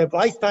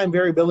lifetime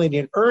variability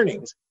in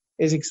earnings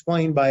is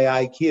explained by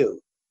IQ?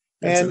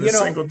 It's in the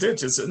single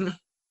digits, isn't it?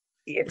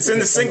 It's in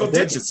the single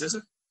digits,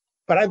 isn't it?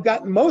 But I've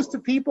got most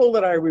of people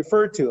that I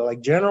refer to, like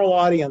general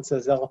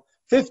audiences,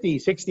 50,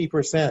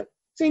 60%.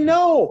 Say,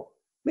 no,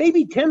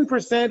 maybe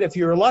 10% if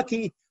you're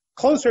lucky,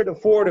 closer to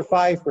 4 to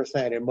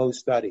 5% in most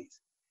studies.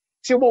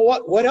 Say,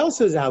 well, what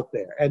else is out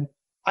there? And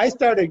I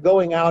started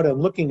going out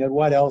and looking at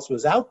what else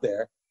was out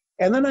there.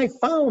 And then I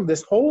found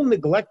this whole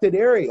neglected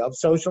area of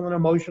social and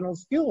emotional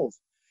skills.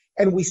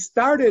 And we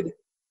started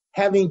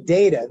having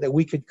data that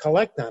we could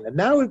collect on. And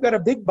now we've got a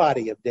big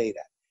body of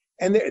data.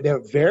 And they're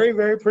very,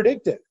 very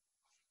predictive.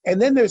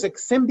 And then there's a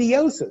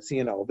symbiosis,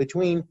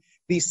 between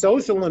these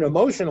social and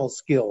emotional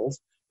skills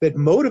that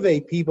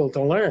motivate people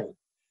to learn.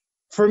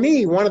 For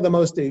me, one of the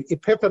most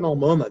epiphanal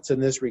moments in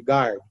this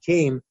regard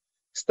came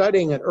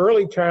studying an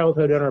early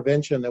childhood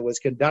intervention that was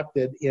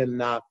conducted in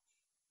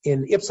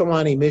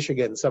Ypsilanti,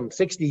 Michigan, some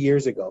 60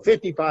 years ago,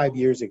 55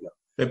 years ago.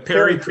 The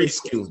Perry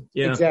Preschool.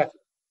 Yeah.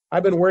 Exactly.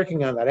 I've been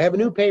working on that. I have a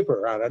new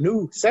paper on a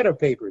new set of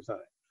papers on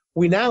it.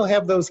 We now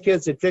have those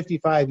kids at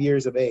 55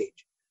 years of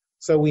age.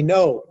 So we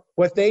know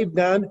what they've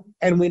done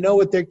and we know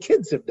what their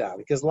kids have done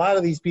because a lot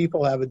of these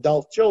people have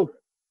adult children.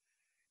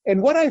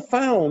 And what I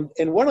found,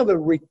 and one of the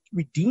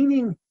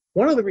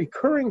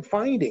recurring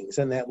findings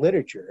in that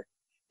literature,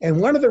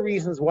 and one of the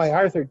reasons why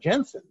Arthur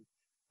Jensen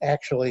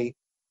actually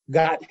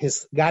got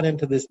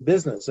into this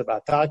business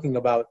about talking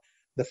about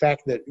the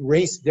fact that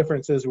race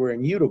differences were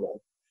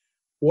immutable,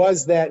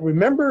 was that,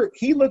 remember,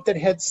 he looked at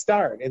Head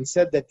Start and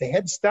said that the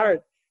Head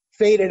Start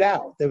faded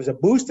out. There was a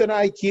boost in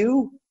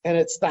IQ and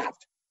it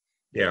stopped.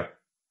 Yeah.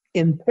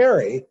 In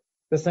Perry,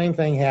 the same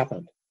thing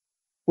happened.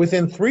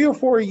 Within 3 or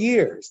 4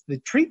 years, the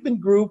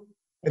treatment group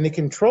and the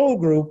control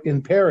group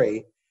in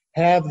Perry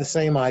have the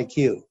same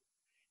IQ.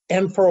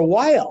 And for a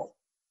while,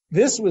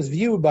 this was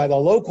viewed by the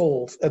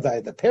locals,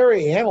 the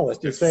Perry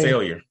analysts, as saying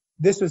failure.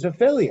 This was a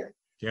failure.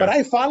 Yeah. But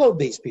I followed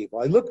these people.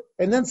 I look,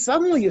 and then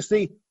suddenly you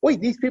see, wait,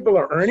 these people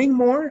are earning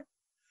more.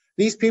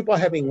 These people are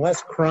having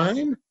less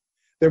crime.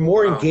 They're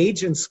more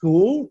engaged in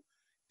school.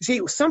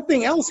 See,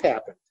 something else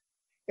happened.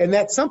 And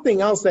that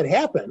something else that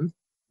happened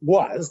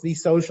was the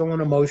social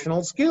and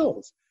emotional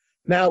skills.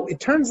 Now, it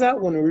turns out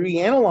when we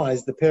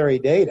reanalyzed the Perry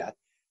data,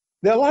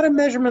 that a lot of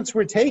measurements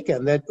were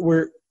taken that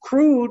were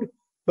crude,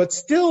 but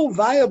still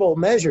viable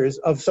measures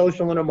of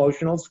social and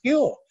emotional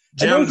skill.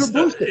 And those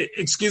were boosted.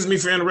 Excuse me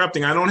for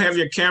interrupting. I don't have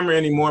your camera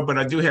anymore, but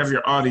I do have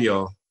your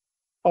audio.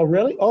 Oh,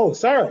 really? Oh,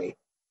 sorry.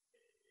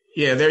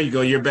 Yeah, there you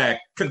go. You're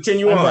back.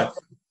 Continue on. Back.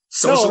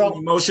 Social and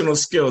emotional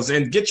skills.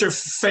 And get your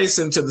face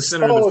into the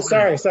center of the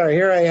screen. Sorry.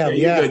 Here I am.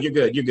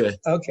 You're good.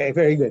 Okay,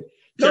 very good.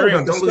 Carry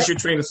on. Don't lose your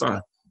train of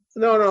thought.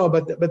 No,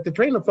 but the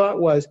train of thought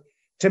was,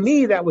 to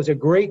me, that was a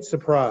great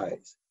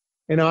surprise.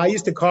 You know, I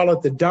used to call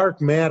it the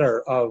dark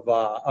matter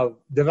of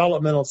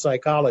developmental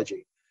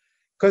psychology.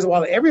 Because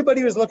while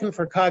everybody was looking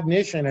for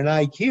cognition and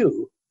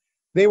IQ,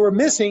 they were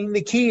missing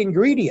the key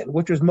ingredient,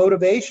 which was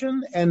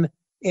motivation and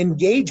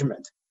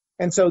engagement.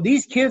 And so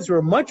these kids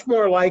were much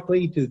more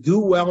likely to do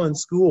well in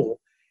school.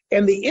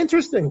 And the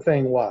interesting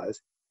thing was,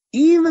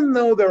 even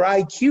though their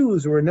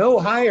IQs were no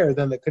higher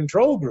than the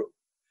control group,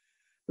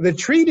 the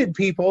treated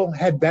people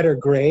had better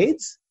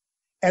grades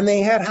and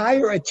they had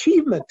higher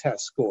achievement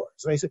test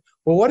scores. And I said,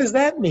 well, what does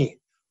that mean?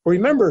 Well,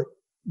 remember,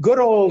 good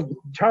old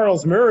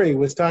Charles Murray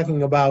was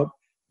talking about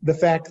the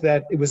fact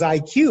that it was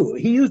IQ.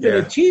 He used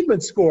an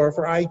achievement score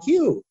for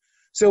IQ.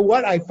 So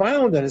what I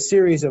found in a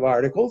series of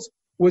articles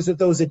was that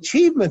those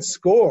achievement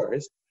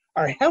scores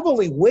are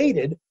heavily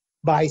weighted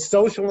by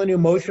social and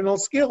emotional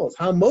skills,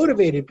 how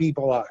motivated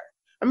people are.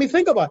 I mean,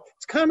 think about it.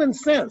 It's common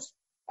sense.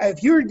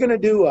 If you're going to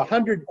do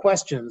 100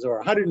 questions or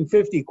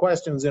 150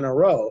 questions in a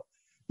row,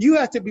 you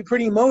have to be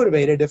pretty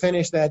motivated to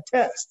finish that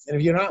test. And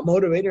if you're not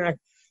motivated, you're not.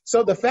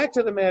 So the fact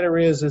of the matter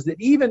is that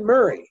even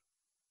Murray,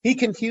 he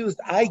confused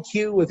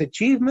IQ with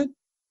achievement,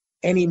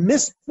 and he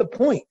missed the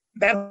point.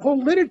 That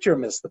whole literature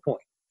missed the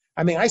point.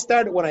 I mean,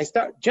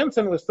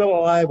 Jensen was still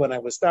alive when I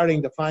was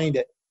starting to find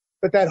it,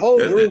 but that whole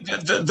group.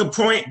 The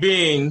point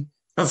being,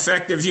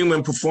 effective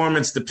human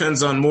performance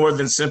depends on more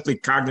than simply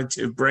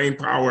cognitive brain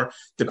power,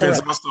 depends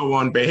also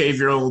on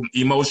behavioral,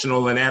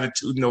 emotional, and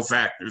attitudinal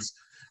factors,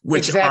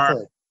 which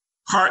are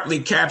partly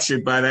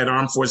captured by that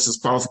Armed Forces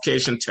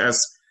Qualification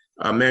Test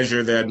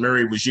measure that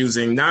Murray was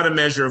using, not a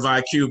measure of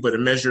IQ, but a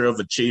measure of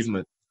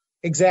achievement.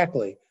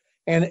 Exactly.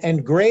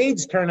 And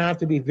grades turn out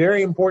to be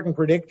very important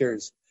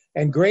predictors,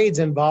 and grades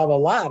involve a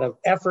lot of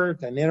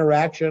effort and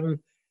interaction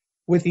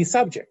with the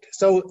subject.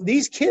 So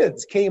these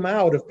kids came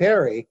out of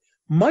Perry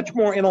much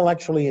more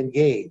intellectually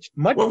engaged.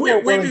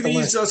 Where do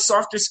these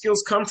softer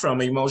skills come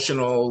from?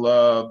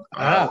 Emotional?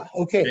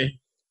 Okay.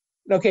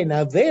 Okay,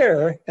 now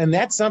and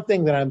that's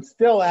something that I'm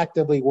still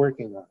actively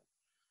working on.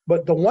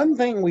 But the one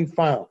thing we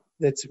found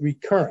that's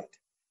recurrent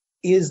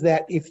is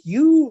that if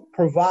you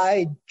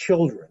provide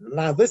children,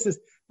 now this is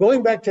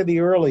going back to the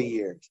early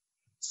years,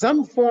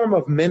 some form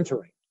of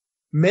mentoring,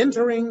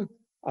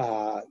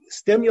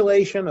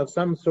 stimulation of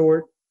some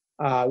sort.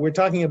 We're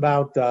talking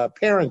about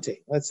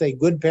parenting, let's say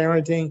good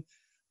parenting,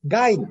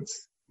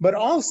 guidance, but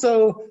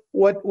also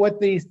what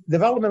these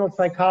developmental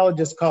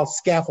psychologists call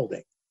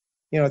scaffolding.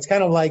 You know, it's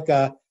kind of like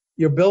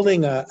you're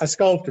building a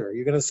sculptor.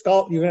 You're going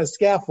to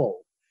scaffold.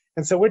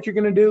 And so what you're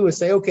going to do is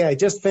say, okay, I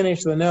just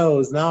finished the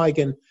nose. Now I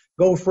can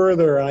go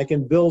further and I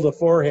can build a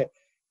forehead.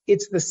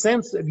 It's the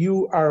sense that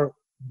you are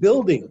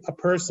building a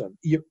person,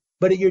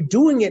 but you're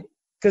doing it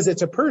because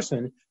it's a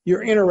person.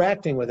 You're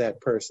interacting with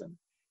that person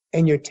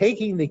and you're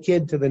taking the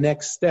kid to the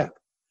next step.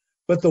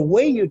 But the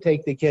way you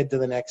take the kid to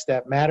the next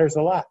step matters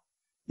a lot.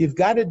 You've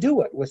got to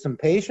do it with some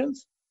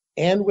patience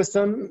and with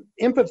some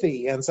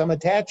empathy and some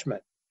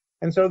attachment.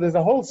 And so there's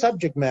a whole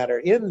subject matter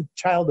in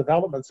child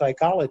development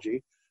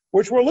psychology,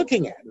 which we're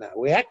looking at now.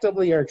 We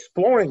actively are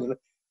exploring.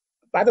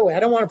 By the way, I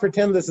don't want to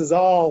pretend this is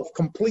all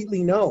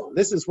completely known.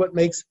 This is what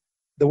makes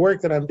the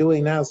work that I'm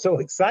doing now so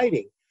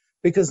exciting,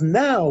 because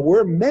now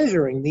we're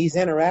measuring these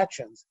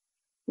interactions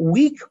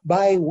week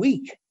by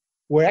week.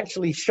 We're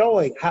actually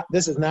showing how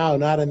this is now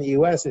not in the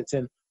U.S., it's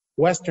in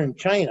Western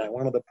China,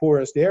 one of the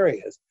poorest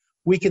areas.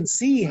 We can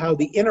see how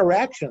the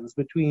interactions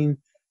between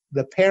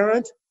the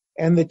parent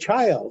and the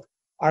child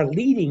are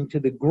leading to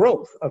the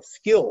growth of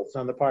skills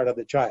on the part of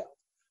the child.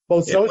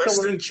 Both social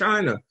Western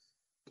China.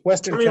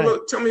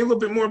 Tell me a little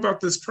bit more about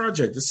this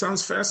project. It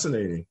sounds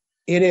fascinating.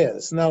 It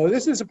is. No,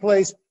 this is a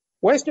place,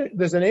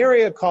 there's an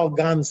area called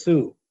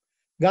Gansu.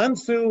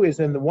 Gansu is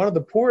in one of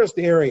the poorest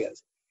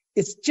areas.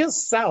 It's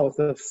just south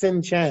of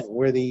Xinjiang,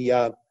 where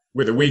the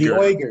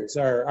Uyghurs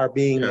are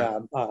being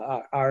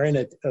are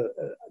in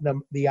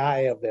the eye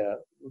of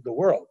the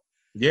world.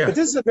 Yeah. But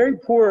this is a very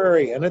poor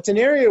area, and it's an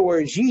area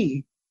where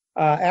Xi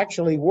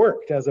actually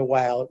worked as a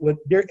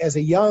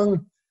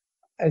young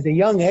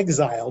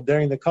exile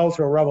during the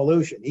Cultural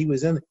Revolution. He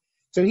was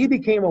So he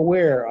became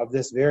aware of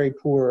this very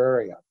poor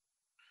area.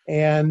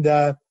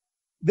 And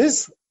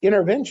this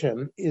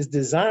intervention is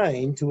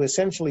designed to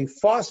essentially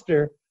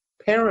foster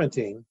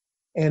parenting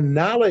and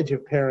knowledge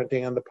of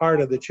parenting on the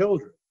part of the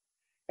children.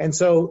 And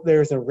so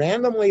there's a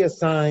randomly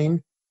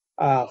assigned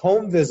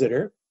home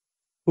visitor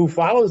who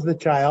follows the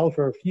child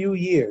for a few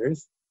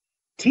years,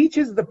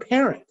 teaches the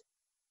parent.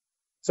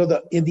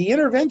 So in the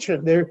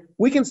intervention,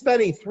 we can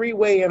study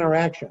three-way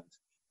interactions.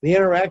 The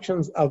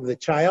interactions of the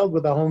child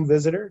with a home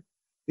visitor,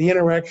 the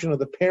interaction of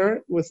the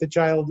parent with the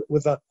child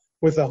with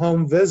a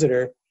home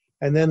visitor,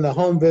 and then the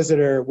home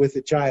visitor with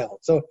the child.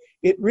 So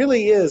it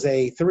really is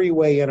a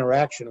three-way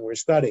interaction we're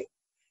studying.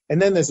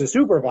 And then there's a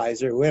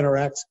supervisor who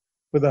interacts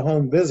with a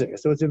home visitor.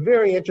 So it's a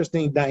very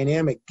interesting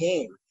dynamic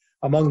game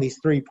among these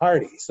three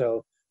parties.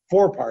 So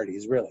 4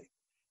 parties, really.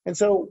 And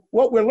so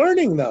what we're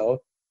learning, though,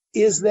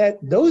 is that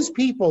those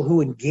people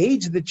who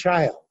engage the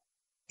child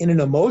in an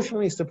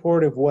emotionally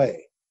supportive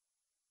way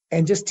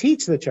and just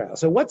teach the child.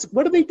 So what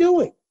are they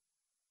doing?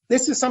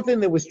 This is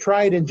something that was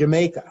tried in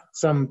Jamaica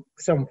some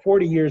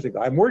 40 years ago.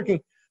 I'm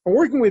working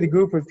with a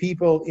group of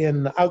people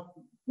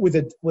with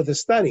a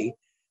study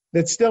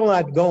that's still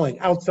not going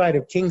outside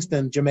of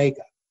Kingston,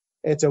 Jamaica.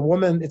 It's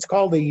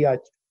called the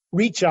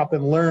Reach Up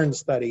and Learn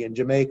study in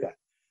Jamaica.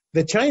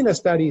 The China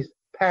studies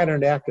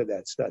patterned after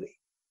that study.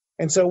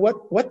 And so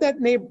what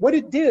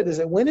it did is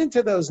it went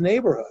into those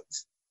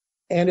neighborhoods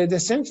and it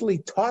essentially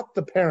taught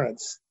the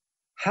parents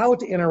how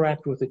to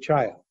interact with the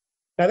child.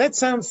 Now that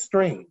sounds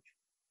strange,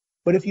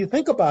 but if you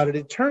think about it,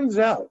 it turns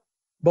out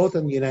both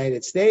in the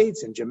United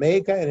States and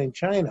Jamaica and in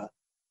China,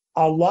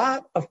 a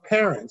lot of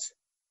parents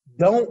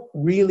don't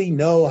really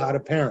know how to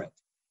parent.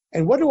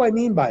 And what do I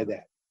mean by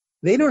that?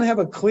 They don't have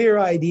a clear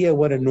idea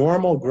what a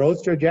normal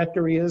growth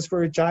trajectory is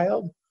for a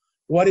child,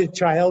 what a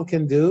child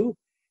can do,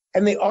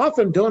 and they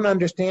often don't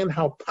understand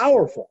how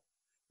powerful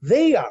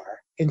they are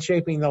in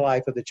shaping the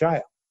life of the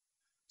child.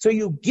 So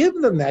you give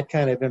them that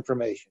kind of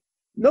information.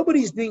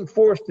 Nobody's being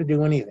forced to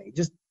do anything.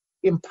 Just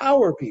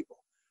empower people.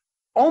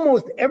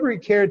 Almost every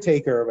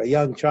caretaker of a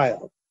young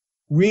child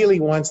really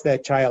wants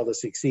that child to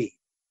succeed.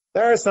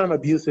 There are some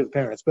abusive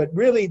parents, but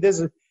really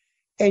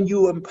and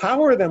you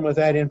empower them with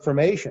that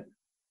information,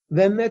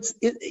 then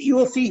you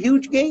will see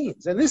huge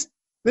gains. And this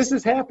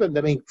has happened.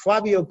 I mean,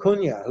 Flavio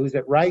Cunha, who's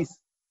at Rice,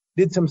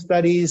 did some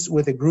studies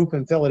with a group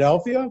in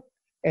Philadelphia,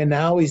 and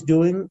now he's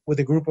doing with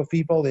a group of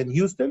people in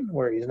Houston,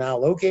 where he's now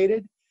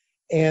located.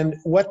 And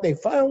what they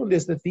found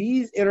is that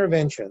these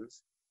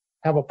interventions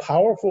have a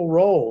powerful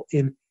role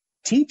in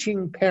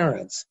teaching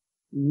parents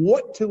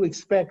what to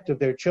expect of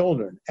their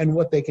children and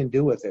what they can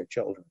do with their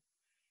children.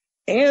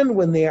 And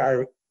when they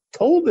are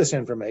told this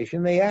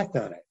information, they act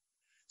on it.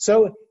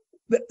 So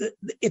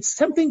it's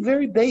something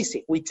very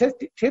basic. We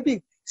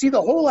typically see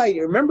the whole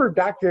idea. Remember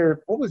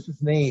what was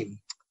his name?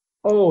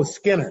 Oh,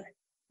 Skinner.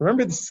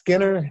 Remember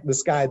Skinner,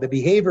 this guy, the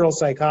behavioral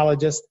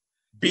psychologist?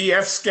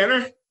 B.F.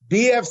 Skinner?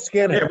 B.F.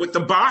 Skinner. Yeah, with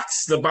the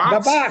box.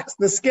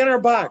 The Skinner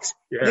box.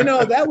 Yeah. You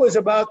know, that was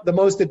about the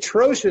most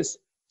atrocious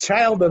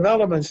child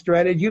development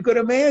strategy you could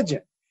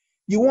imagine.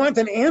 You want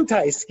an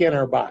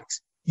anti-Skinner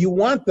box. You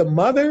want the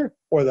mother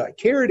or the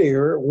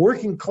caretaker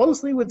working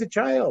closely with the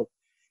child.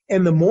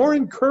 And the more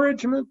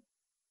encouragement,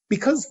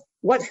 because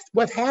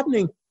what's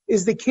happening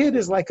is the kid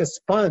is like a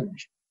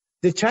sponge.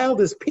 The child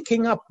is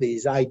picking up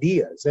these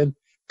ideas and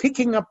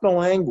picking up the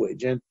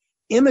language and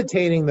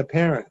imitating the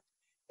parent.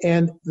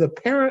 And the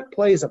parent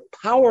plays a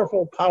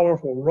powerful,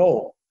 powerful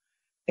role.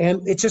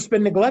 And it's just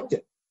been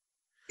neglected.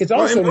 It's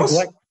also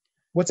neglected.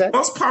 What's that?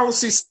 Most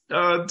policy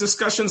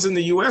discussions in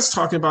the U.S.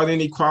 talking about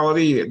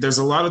inequality, there's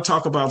a lot of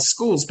talk about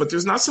schools, but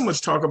there's not so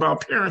much talk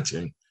about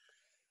parenting.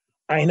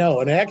 I know.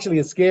 And actually,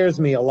 it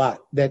scares me a lot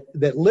that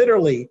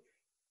literally,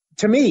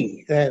 to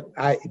me,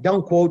 I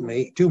don't quote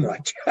me too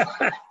much.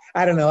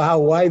 I don't know how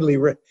widely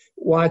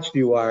watched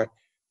you are.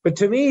 But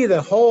to me,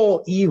 the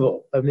whole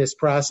evil of this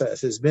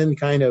process has been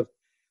kind of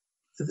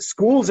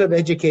schools of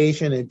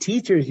education and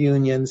teachers'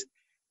 unions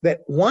that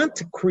want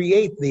to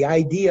create the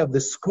idea of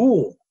the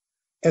school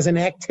as an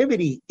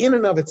activity in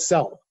and of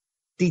itself,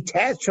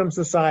 detached from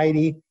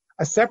society,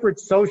 a separate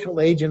social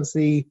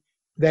agency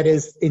that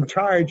is in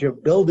charge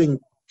of building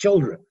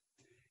children,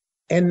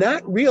 and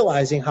not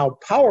realizing how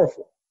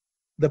powerful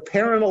the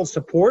parental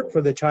support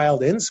for the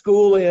child in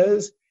school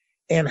is,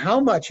 and how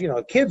much,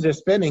 kids are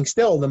spending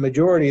still the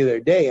majority of their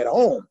day at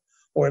home,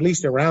 or at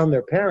least around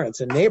their parents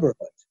in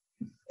neighborhoods.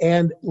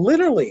 And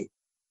literally,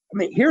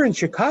 here in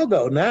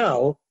Chicago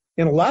now,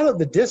 in a lot of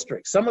the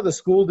districts, some of the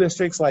school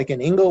districts like in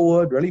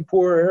Inglewood, really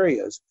poor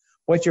areas,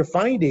 what you're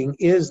finding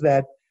is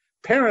that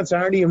parents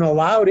aren't even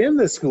allowed in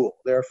the school.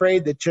 They're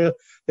afraid that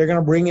they're going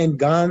to bring in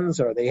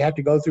guns or they have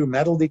to go through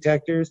metal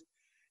detectors.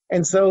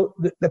 And so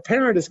the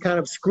parent is kind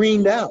of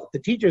screened out. The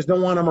teachers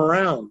don't want them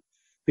around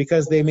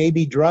because they may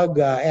be drug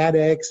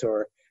addicts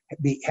or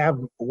have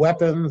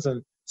weapons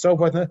and so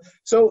forth.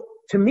 So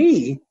to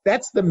me,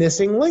 that's the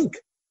missing link.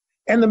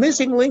 And the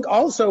missing link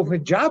also for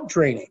job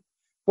training.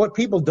 What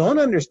people don't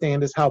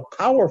understand is how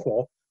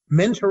powerful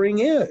mentoring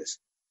is.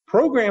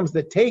 Programs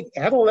that take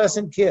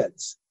adolescent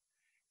kids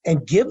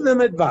and give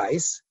them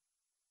advice.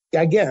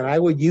 Again, I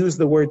would use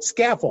the word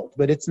scaffold,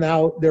 but it's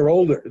now, they're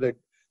older. The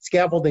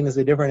scaffolding is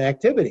a different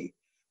activity.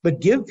 But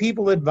give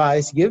people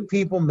advice, give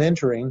people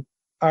mentoring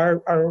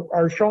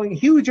are showing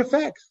huge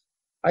effects.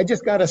 I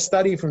just got a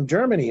study from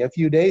Germany a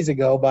few days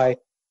ago by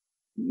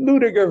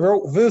Ludwig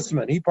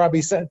Wussmann. He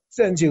probably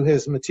sends you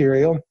his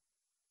material.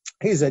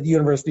 He's at the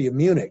University of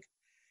Munich,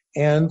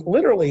 and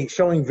literally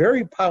showing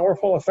very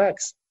powerful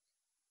effects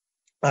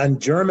on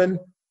German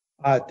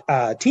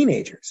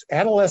teenagers,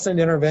 adolescent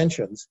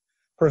interventions,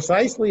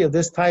 precisely of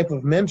this type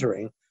of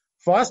mentoring,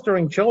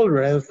 fostering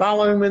children and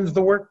following them into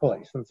the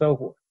workplace and so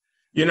forth.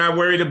 You're not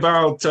worried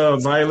about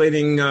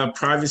violating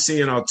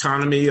privacy and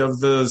autonomy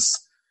of those?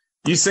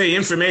 You say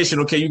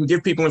information, okay, you can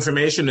give people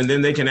information and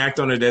then they can act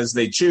on it as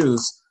they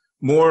choose.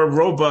 More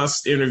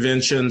robust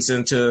interventions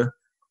into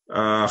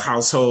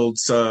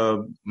households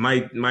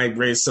might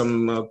raise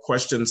some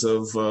questions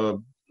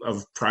of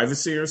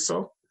privacy or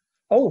so?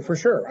 Oh, for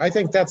sure. I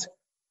think that's,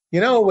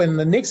 when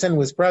Nixon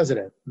was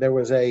president, there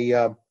was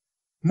a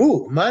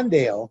move.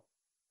 Mondale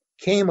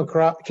came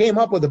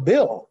up with a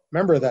bill.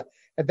 Remember that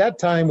at that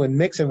time when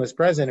Nixon was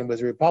president, it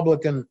was a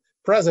Republican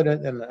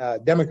president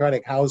and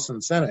Democratic House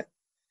and Senate.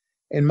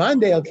 And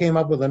Mondale came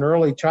up with an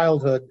early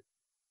childhood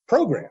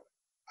program,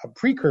 a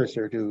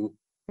precursor to,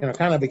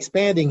 kind of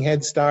expanding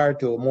Head Start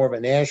to a more of a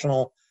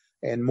national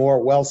and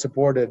more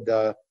well-supported,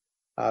 a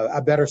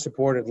better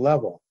supported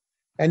level.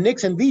 And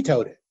Nixon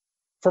vetoed it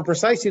for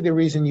precisely the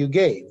reason you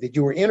gave, that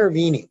you were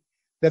intervening,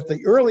 that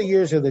the early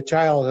years of the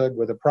childhood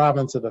were the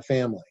province of the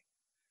family.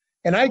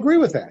 And I agree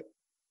with that.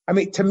 I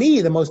mean, to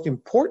me, the most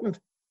important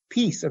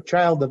piece of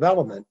child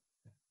development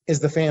is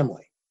the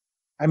family.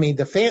 I mean,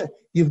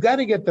 you've got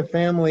to get the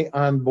family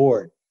on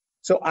board.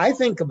 So I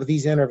think of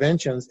these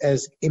interventions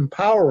as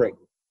empowering.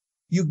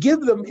 You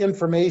give them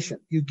information,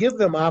 you give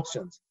them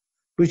options,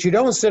 but you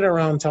don't sit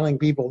around telling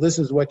people this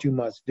is what you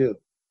must do.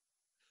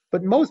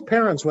 But most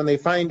parents, when they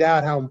find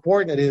out how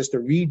important it is to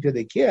read to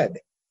the kid,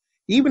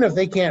 even if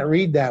they can't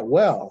read that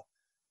well,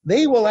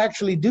 they will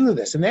actually do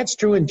this. And that's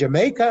true in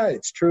Jamaica.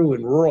 It's true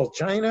in rural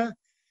China.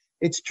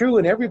 It's true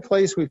in every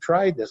place we've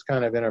tried this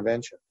kind of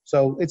intervention.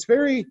 So it's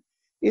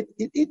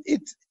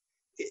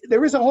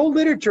there is a whole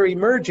literature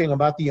emerging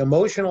about the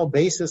emotional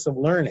basis of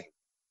learning.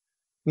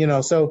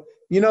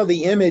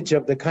 The image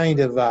of the kind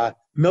of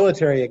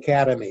military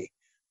academy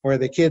where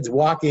the kids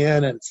walk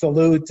in and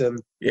salute and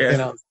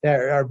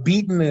are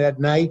beaten at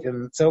night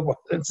and so forth.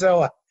 And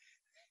so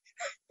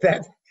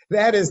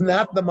that is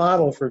not the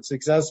model for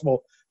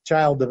successful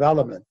child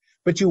development.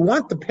 But you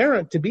want the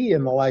parent to be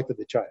in the life of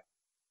the child.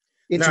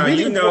 It's now,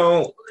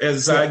 really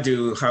as I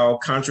do, how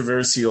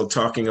controversial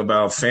talking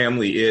about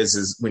family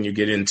is when you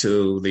get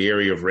into the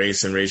area of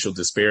race and racial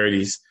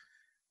disparities.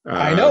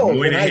 I know.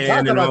 When I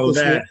talk about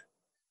this,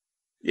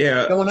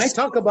 yeah. So when I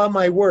talk about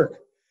my work,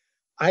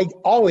 I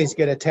always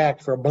get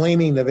attacked for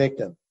blaming the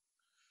victim.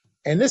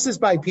 And this is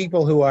by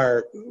people who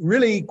are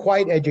really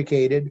quite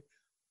educated,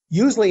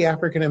 usually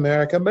African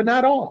American, but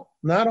not all.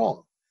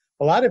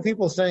 A lot of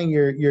people saying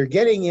you're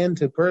getting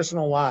into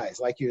personal lies,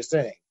 like you're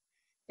saying.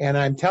 And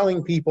I'm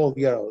telling people,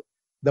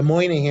 the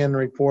Moynihan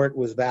report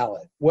was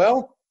valid.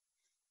 Well,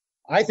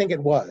 I think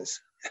it was.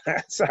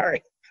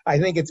 Sorry. I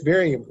think it's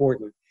very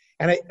important.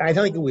 And I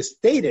think it was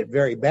stated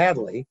very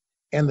badly,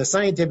 and the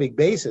scientific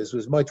basis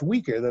was much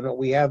weaker than what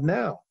we have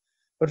now.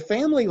 But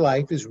family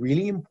life is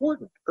really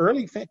important.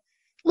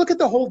 Look at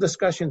the whole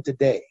discussion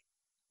today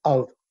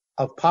of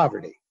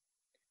poverty.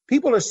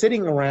 People are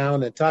sitting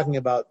around and talking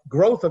about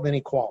growth of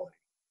inequality.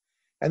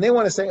 And they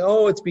want to say,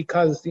 oh, it's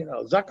because,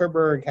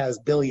 Zuckerberg has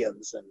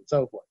billions and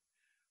so forth.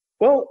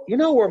 Well,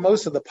 where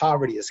most of the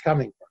poverty is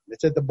coming from.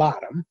 It's at the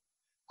bottom,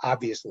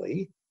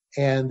 obviously,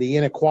 and the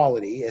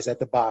inequality is at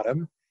the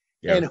bottom.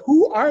 Yeah. And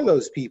who are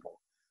those people?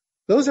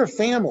 Those are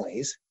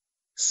families,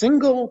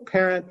 single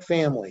parent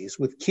families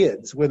with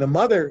kids where the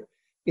mother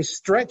is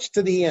stretched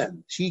to the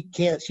end. She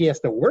has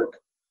to work.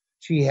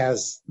 She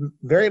has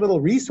very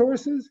little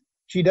resources.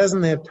 She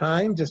doesn't have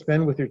time to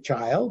spend with her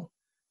child.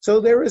 So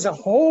there is a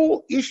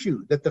whole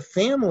issue that the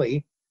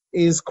family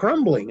is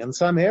crumbling in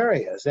some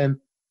areas and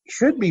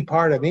should be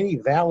part of any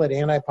valid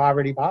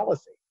anti-poverty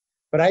policy.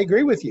 But I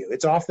agree with you.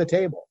 It's off the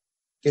table.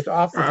 It's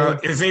off the table.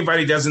 If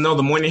anybody doesn't know,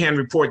 the Moynihan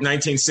Report,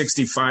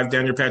 1965,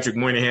 Daniel Patrick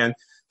Moynihan,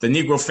 the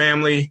Negro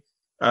Family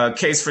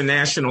Case for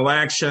National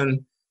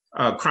Action,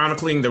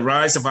 chronicling the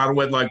rise of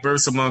out-of-wedlock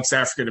births amongst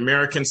African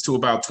Americans to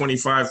about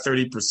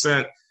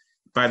 25-30%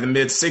 by the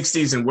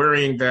mid-'60s, and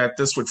worrying that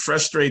this would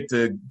frustrate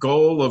the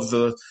goal of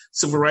the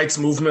civil rights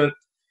movement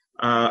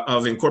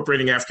of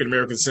incorporating African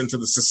Americans into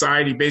the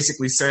society,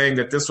 basically saying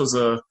that this was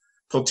a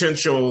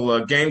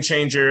potential game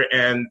changer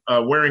and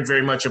worrying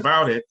very much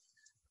about it.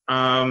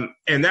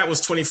 And that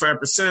was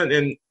 25%.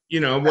 And,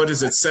 what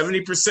is it,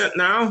 70%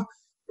 now?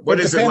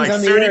 What is it, like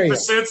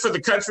 30% for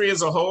the country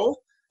as a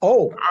whole?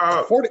 Oh,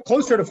 40,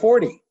 closer to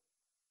 40.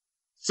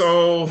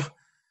 So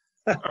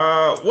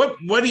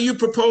what do you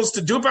propose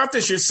to do about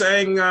this? You're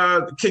saying,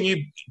 can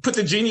you put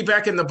the genie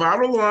back in the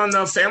bottle on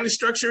family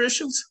structure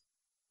issues?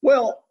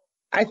 Well,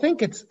 I think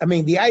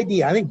the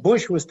idea, I think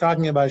Bush was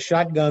talking about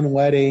shotgun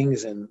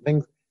weddings and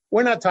things.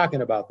 We're not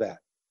talking about that.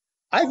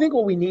 I think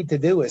what we need to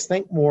do is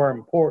think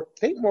more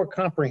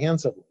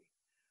comprehensively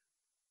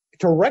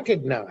to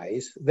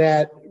recognize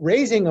that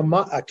raising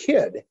a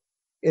kid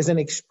is an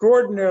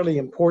extraordinarily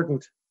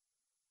important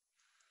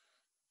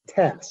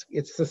task.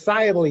 It's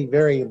societally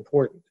very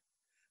important.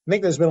 I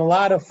think there's been a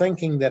lot of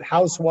thinking that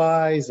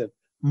housewives and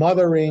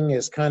mothering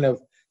is kind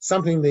of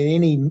something that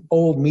any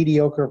old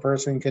mediocre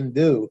person can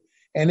do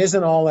and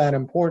isn't all that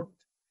important.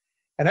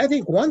 And I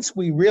think once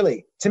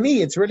to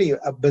me, it's really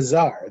a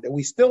bizarre that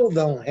we still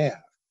don't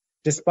have,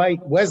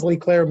 despite Wesley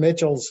Clare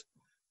Mitchell's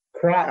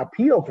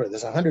appeal for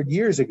this 100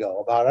 years ago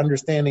about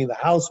understanding the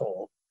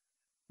household,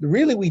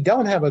 really we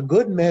don't have a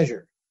good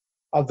measure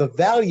of the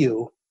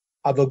value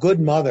of a good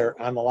mother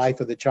on the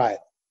life of the child.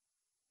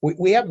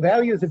 We have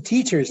values of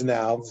teachers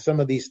now, some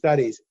of these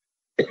studies,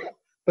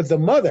 but the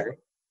mother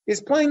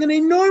is playing an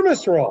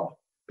enormous role.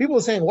 People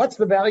are saying, what's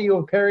the value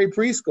of Perry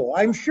Preschool?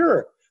 I'm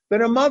sure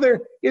that a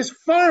mother is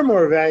far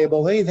more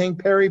valuable than anything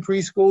Perry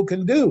Preschool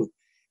can do.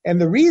 And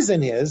the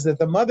reason is that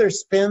the mother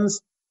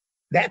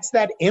that's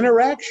that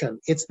interaction.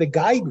 It's the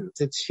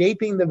guidance. It's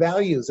shaping the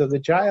values of the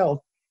child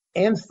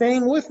and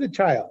staying with the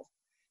child.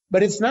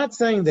 But it's not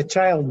saying the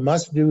child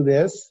must do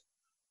this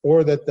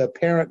or that the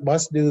parent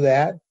must do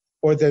that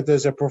or that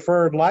there's a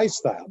preferred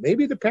lifestyle.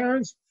 Maybe the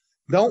parents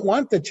don't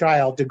want the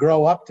child to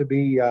grow up to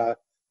be,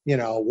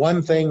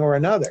 one thing or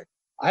another.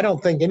 I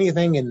don't think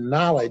anything in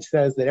knowledge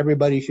says that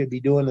everybody should be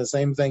doing the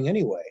same thing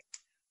anyway.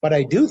 But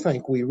I do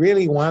think we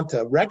really want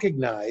to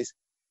recognize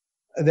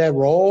the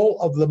role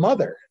of the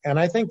mother. And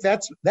I think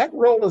that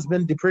role has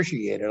been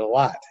depreciated a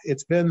lot.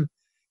 It's been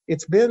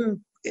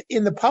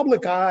in the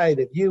public eye,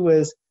 the view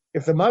is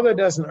if the mother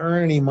doesn't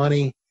earn any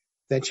money,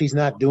 then she's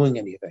not doing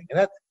anything.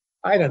 And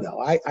I don't know.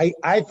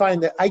 I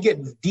find that I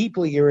get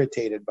deeply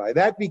irritated by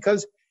that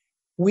because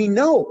we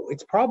know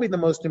it's probably the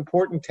most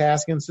important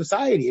task in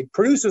society. It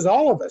produces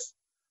all of us.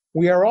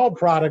 We are all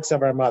products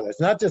of our mothers,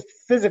 not just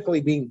physically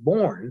being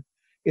born.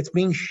 It's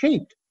being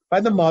shaped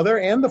by the mother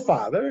and the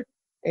father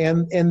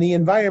and the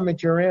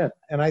environment you're in.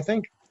 And I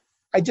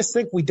just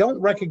think we don't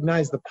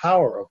recognize the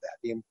power of that,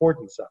 the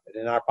importance of it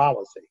in our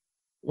policy.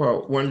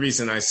 Well, one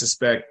reason I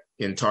suspect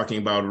in talking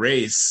about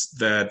race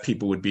that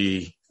people would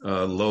be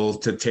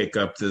loath to take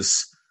up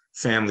this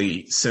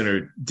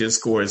family-centered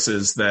discourse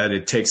is that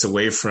it takes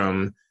away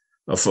from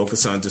a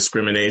focus on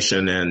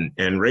discrimination and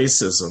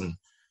racism.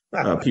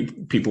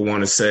 People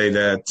want to say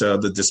that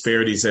the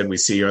disparities that we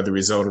see are the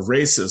result of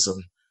racism.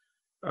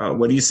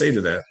 What do you say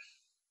to that?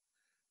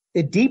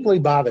 It deeply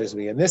bothers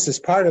me, and this is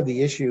part of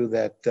the issue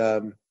that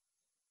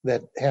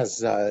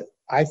has,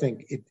 I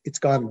think, it's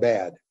gone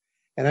bad.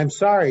 And I'm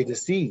sorry to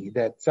see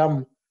that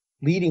some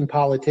leading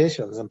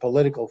politicians and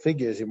political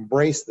figures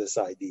embrace this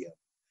idea.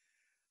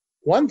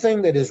 One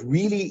thing that is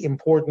really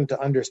important to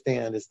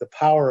understand is the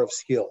power of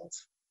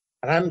skills.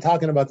 And I'm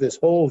talking about this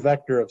whole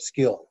vector of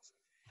skills,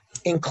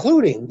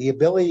 including the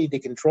ability to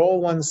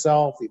control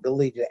oneself, the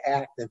ability to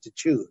act and to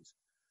choose.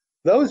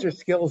 Those are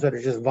skills that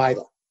are just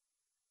vital.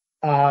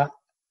 I'm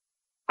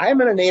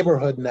in a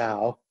neighborhood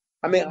now.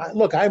 I mean,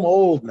 look, I'm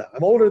old now.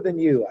 I'm older than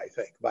you, I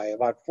think, by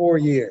about 4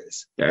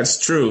 years. That's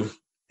true.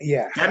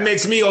 Yeah. That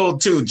makes me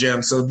old too,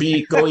 Jim. So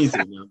go easy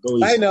now. Go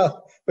easy. I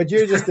know, but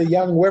you're just a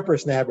young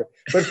whippersnapper.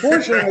 But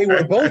fortunately,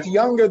 we're both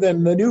younger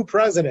than the new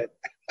president.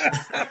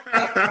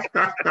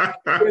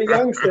 We're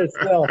youngsters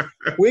still.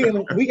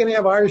 We can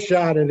have our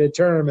shot at a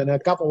term in a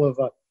couple of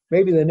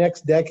maybe the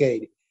next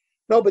decade.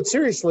 No, but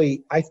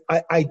seriously, I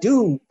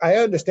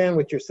understand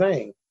what you're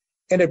saying,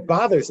 and it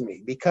bothers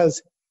me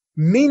because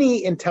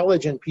many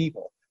intelligent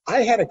people.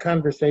 I had a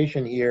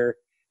conversation here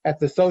at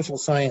the social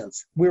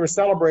science. We were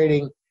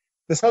celebrating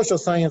the social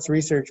science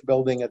research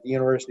building at the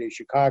University of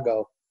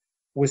Chicago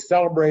was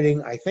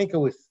celebrating, I think it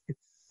was its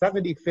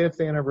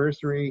 75th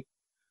anniversary.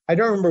 I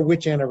don't remember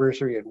which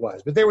anniversary it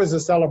was, but there was a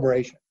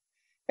celebration.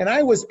 And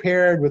I was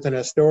paired with an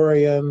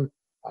historian,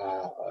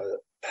 a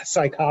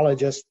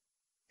psychologist,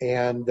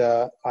 and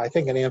I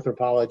think an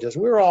anthropologist.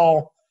 We were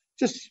all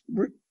just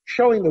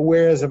showing the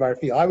wares of our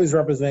field. I was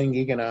representing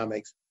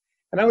economics,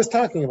 and I was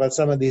talking about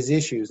some of these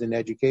issues in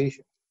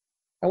education.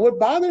 And what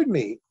bothered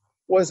me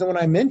was that when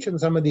I mentioned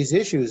some of these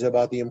issues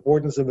about the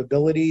importance of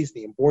abilities,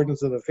 the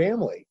importance of the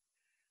family,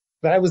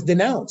 that I was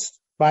denounced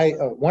by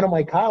one of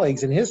my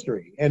colleagues in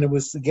history. And it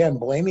was, again,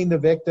 blaming the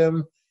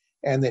victim,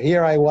 and that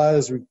here I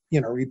was,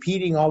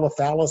 repeating all the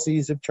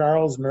fallacies of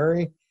Charles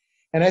Murray.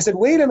 And I said,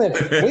 wait a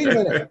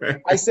minute.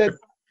 I said,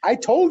 I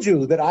told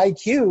you that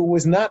IQ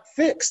was not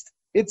fixed.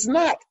 It's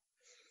not.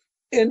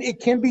 And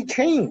it can be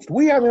changed.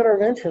 We have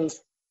interventions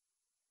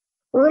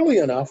early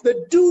enough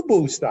that do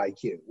boost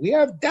IQ. We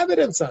have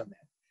evidence on that.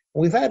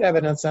 We've had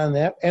evidence on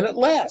that, and it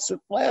lasts. It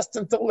lasts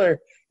until they're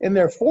in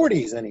their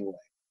 40s anyway.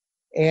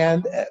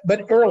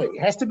 But early.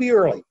 It has to be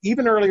early,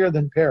 even earlier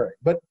than Perry.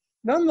 But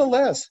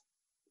nonetheless,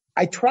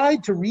 I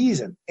tried to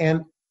reason,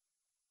 and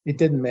it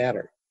didn't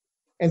matter.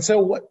 And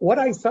so what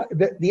I thought,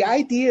 the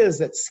idea is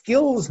that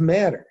skills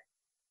matter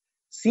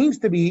seems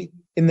to be,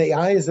 in the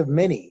eyes of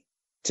many,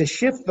 to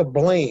shift the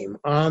blame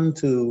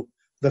onto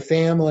the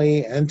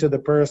family and to the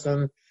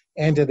person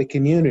and to the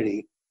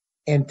community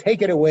and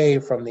take it away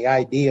from the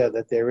idea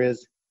that there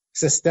is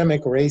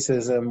systemic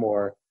racism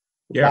or,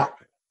 Yeah.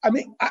 I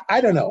mean,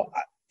 I don't know.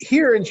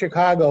 Here in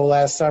Chicago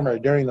last summer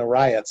during the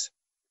riots,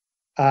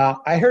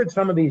 I heard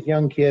some of these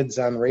young kids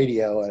on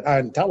radio,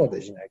 on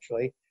television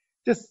actually,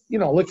 just,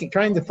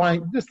 trying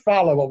to just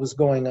follow what was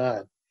going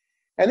on.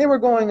 And they were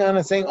going on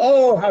and saying,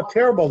 oh, how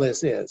terrible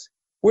this is.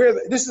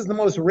 This is the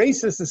most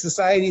racist the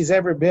society's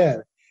ever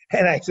been.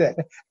 And I said,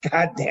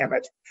 God damn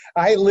it.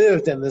 I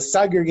lived in the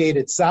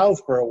segregated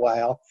South for a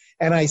while,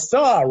 and I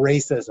saw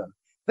racism.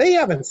 They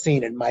haven't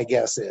seen it, my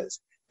guess is.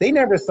 They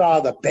never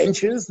saw the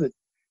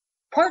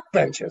park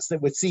benches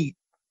that would see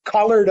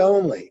colored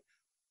only.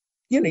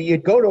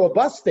 You'd go to a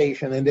bus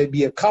station and there'd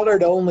be a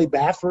colored only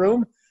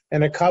bathroom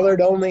and a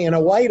colored only and a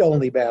white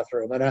only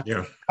bathroom and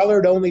a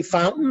colored only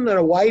fountain and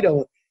a white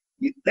only.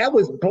 That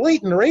was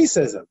blatant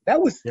racism.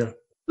 That was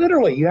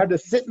literally, you had to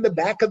sit in the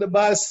back of the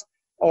bus,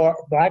 or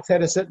blacks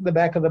had to sit in the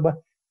back of the bus.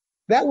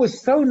 That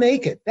was so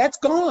naked. That's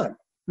gone.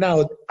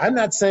 Now, I'm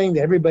not saying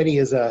that everybody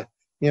is a,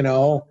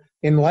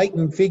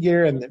 enlightened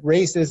figure and that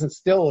race isn't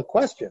still a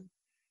question.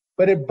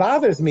 But it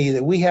bothers me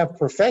that we have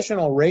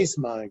professional race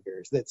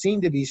mongers that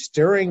seem to be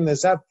stirring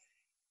this up.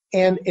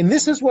 And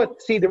this is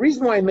the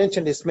reason why I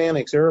mentioned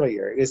Hispanics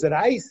earlier is that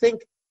I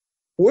think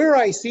where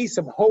I see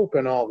some hope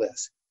in all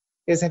this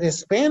is that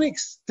Hispanics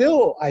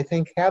still, I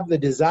think, have the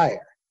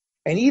desire,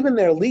 and even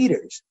their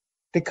leaders,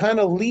 to kind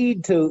of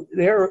lead to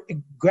their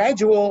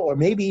gradual or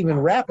maybe even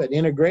rapid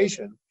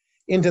integration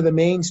into the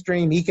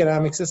mainstream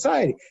economic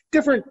society.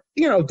 Different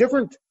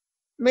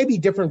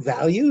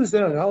values. I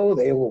don't know.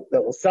 They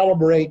will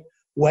celebrate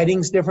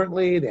weddings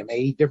differently. They may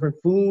eat different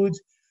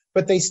foods,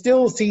 but they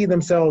still see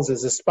themselves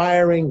as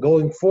aspiring,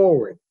 going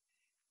forward.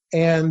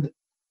 And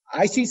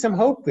I see some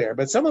hope there.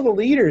 But some of the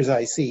leaders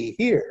I see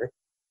here,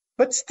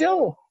 but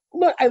still,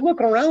 I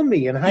look around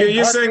me and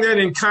you're saying that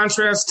in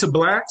contrast to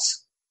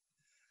blacks?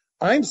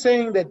 I'm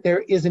saying that there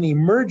is an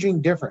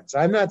emerging difference.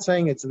 I'm not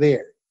saying it's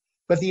there,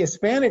 but the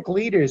Hispanic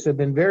leaders have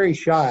been very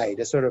shy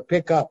to sort of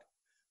pick up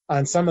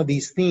on some of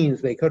these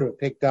themes they could have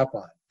picked up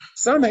on.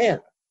 Some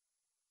have,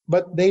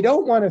 but they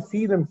don't want to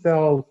see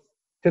themselves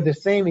to the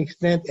same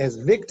extent as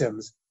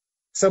victims,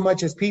 so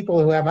much as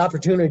people who have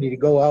opportunity to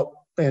go out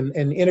and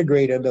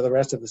integrate into the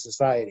rest of the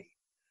society.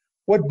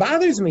 What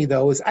bothers me,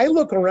 though, is I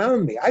look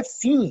around me. I've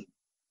seen,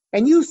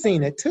 and you've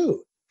seen it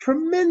too,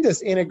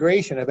 tremendous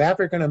integration of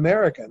African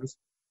Americans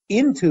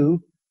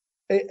into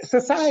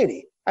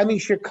society. I mean,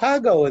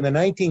 Chicago in the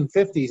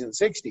 1950s and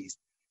 60s,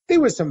 there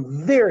were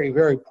some very,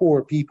 very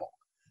poor people.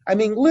 I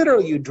mean,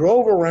 literally, you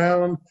drove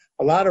around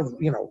a lot of,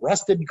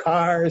 rusted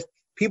cars,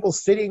 people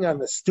sitting on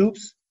the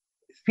stoops,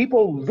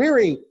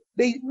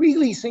 they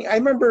really seem, I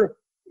remember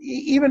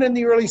even in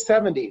the early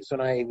 70s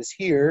when I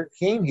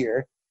came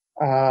here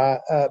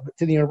to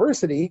the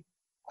university,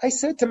 I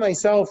said to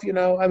myself,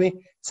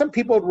 some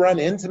people would run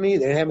into me,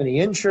 they didn't have any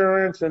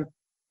insurance, and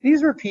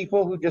these were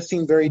people who just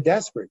seemed very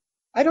desperate.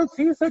 I don't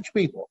see such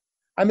people.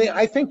 I mean,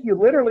 I think you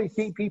literally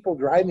see people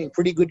driving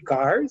pretty good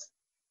cars,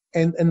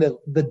 and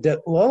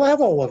the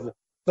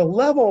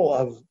level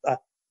of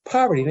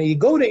poverty. Now, you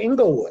go to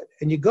Inglewood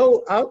and you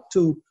go out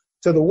to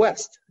the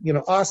west,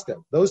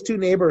 Austin, those two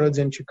neighborhoods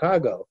in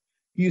Chicago,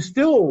 you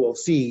still will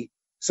see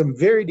some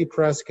very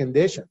depressed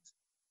conditions.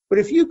 But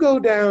if you go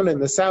down in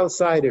the south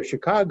side of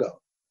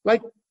Chicago,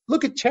 like,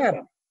 look at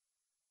Chatham.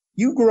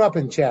 You grew up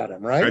in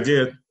Chatham, right? I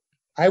did.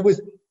 I was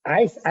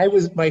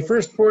my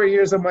first 4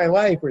 years of my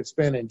life were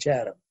spent in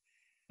Chatham.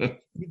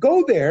 You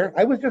go there.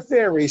 I was just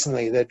there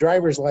recently. The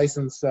driver's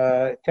license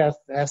test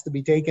has to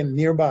be taken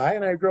nearby,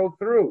 and I drove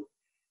through.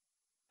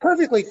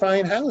 Perfectly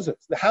fine houses.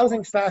 The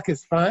housing stock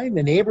is fine.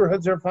 The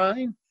neighborhoods are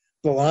fine.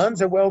 The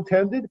lawns are well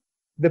tended.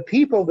 The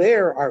people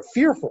there are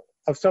fearful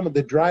of some of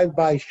the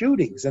drive-by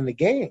shootings and the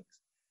gangs,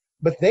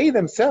 but they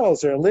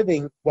themselves are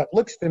living what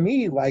looks to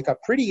me like a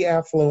pretty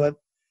affluent,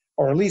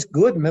 or at least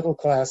good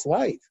middle-class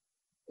life.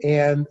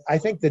 And I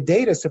think the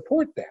data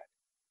support that.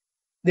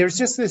 There's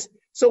just this.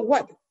 So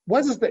what?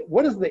 What is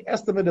the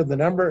estimate of the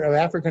number of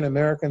African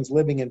Americans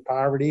living in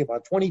poverty?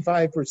 About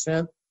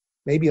 25%,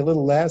 maybe a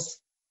little less.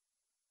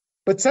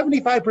 But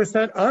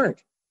 75%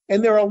 aren't.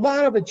 And there are a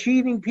lot of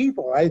achieving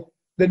people.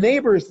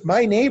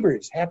 My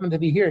neighbors happen to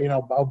be here.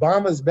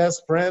 Obama's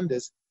best friend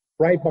is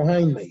right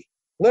behind me,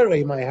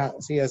 literally my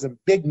house. He has a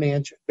big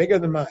mansion, bigger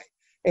than mine.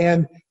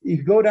 And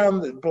you go down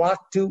the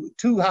block,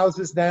 two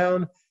houses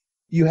down,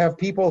 you have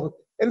people.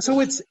 And so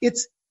it's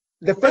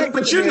the fact.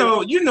 But you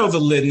know the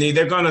litany.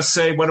 They're going to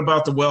say, what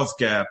about the wealth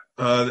gap?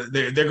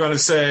 They're going to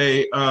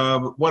say,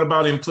 what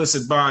about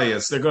implicit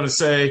bias? They're going to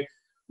say,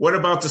 what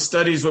about the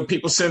studies where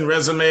people send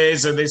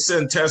resumes or they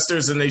send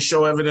testers and they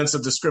show evidence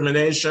of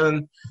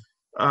discrimination?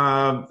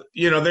 They're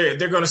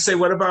going to say,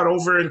 what about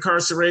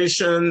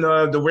over-incarceration,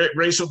 the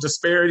racial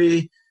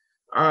disparity?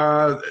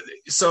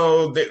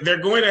 So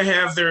they're going to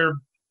have their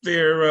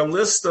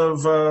list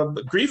of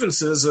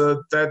grievances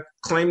that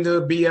claim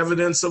to be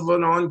evidence of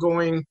an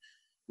ongoing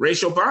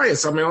racial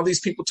bias. I mean, all these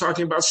people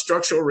talking about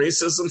structural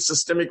racism,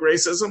 systemic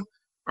racism.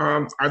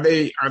 Are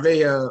they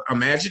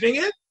imagining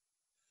it?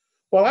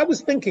 Well, I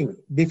was thinking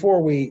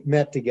before we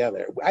met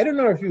together. I don't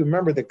know if you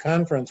remember the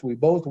conference we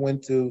both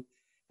went to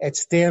at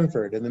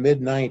Stanford in the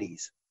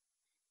mid-90s.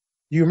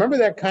 Do you remember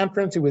that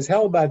conference? It was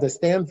held by the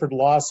Stanford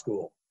Law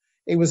School.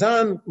 It was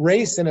on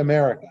race in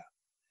America.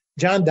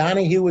 John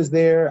Donahue was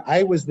there.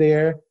 I was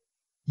there.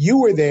 You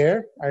were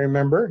there, I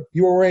remember.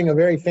 You were wearing a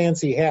very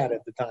fancy hat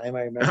at the time,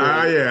 I remember.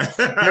 Yeah.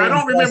 I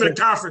don't remember the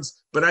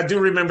conference, but I do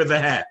remember the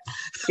hat.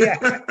 Yeah.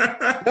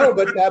 No,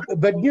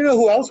 but you know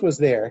who else was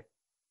there?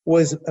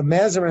 Was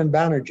Mazarin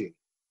Banerjee.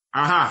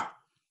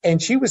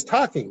 And she was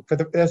talking. For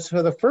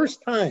the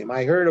first time,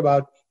 I heard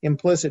about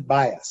implicit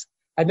bias.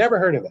 I'd never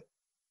heard of it.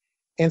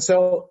 And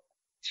so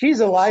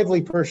she's a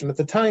lively person. At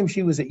the time,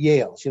 she was at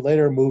Yale. She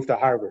later moved to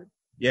Harvard.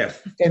 Yeah.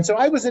 And so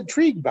I was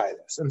intrigued by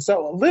this. And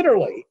so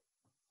literally,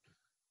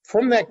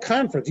 from that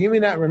conference, you may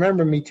not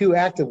remember me too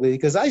actively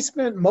because I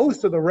spent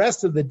most of the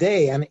rest of the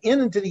day and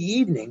into the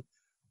evening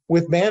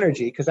with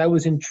Banerjee because I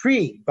was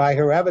intrigued by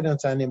her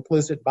evidence on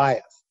implicit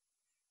bias.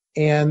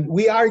 And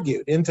we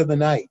argued into the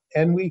night.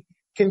 And we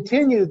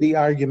continued the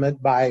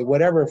argument by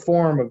whatever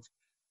form of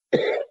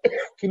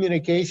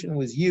communication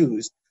was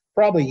used,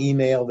 probably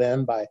email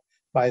then, by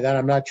then,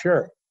 I'm not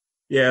sure.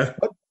 Yeah.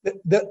 But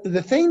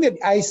the thing that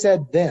I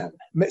said then,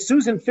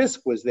 Susan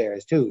Fiske was there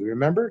too,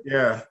 remember?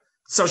 Yeah.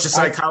 Social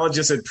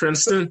psychologist at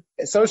Princeton.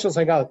 Social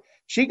psychologist.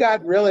 She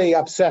got really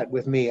upset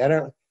with me.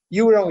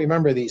 You don't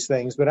remember these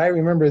things, but I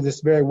remember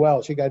this very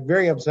well. She got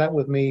very upset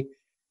with me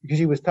because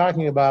she was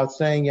talking about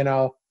saying,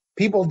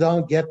 people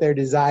don't get their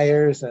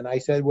desires. And I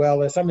said, well,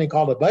 there's something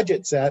called a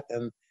budget set.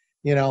 And,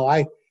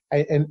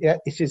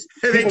 it's just.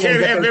 They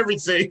can't have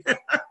everything.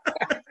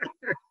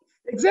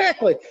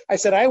 Exactly. I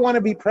said, I want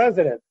to be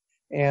president.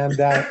 And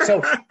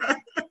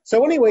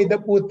so anyway,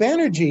 with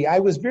Banerjee, I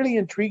was really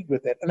intrigued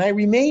with it. And I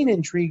remain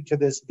intrigued to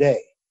this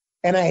day.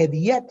 And I had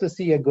yet to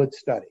see a good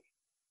study.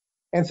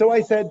 And so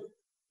I said,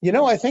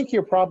 I think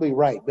you're probably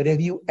right. But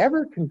have you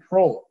ever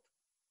controlled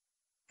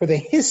for the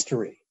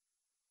history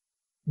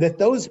that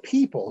those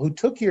people who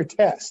took your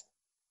test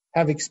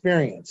have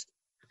experienced?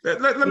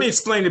 Let me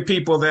explain to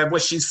people that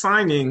what she's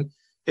finding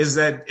is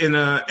that in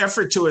an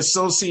effort to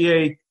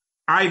associate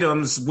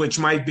items which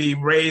might be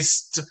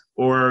raced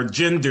or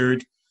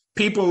gendered,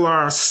 people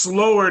are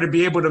slower to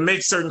be able to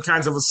make certain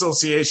kinds of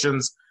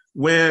associations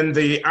when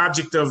the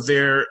object of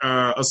their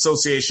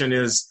association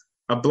is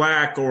a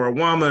Black or a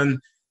woman.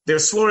 They're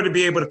slower to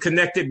be able to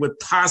connect it with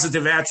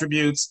positive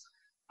attributes.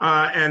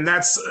 And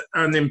that's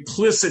an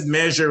implicit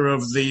measure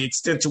of the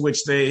extent to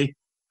which they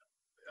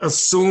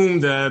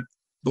assume that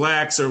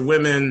Blacks or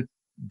women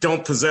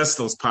don't possess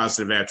those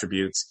positive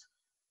attributes.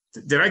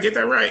 Did I get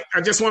that right?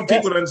 I just want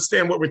people to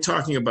understand what we're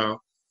talking about.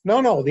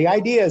 No. The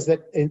idea is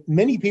that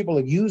many people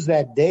have used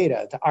that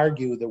data to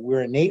argue that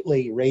we're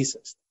innately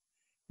racist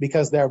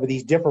because there are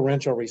these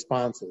differential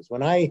responses.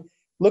 When I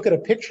look at a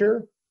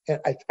picture,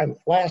 I'm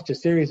flashed a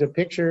series of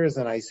pictures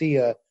and I see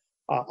a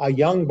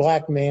young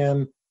Black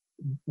man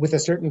with a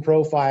certain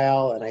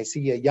profile, and I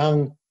see a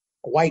young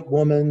white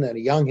woman and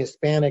a young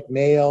Hispanic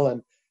male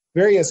and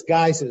various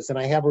guises, and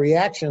I have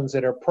reactions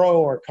that are pro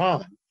or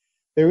con.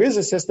 There is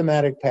a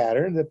systematic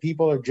pattern that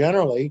people are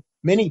generally,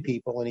 many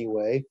people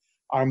anyway,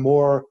 are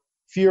more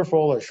fearful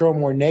or show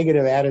more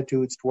negative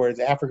attitudes towards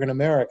African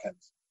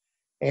Americans,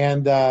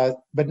 and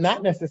but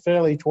not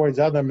necessarily towards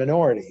other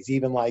minorities,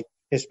 even like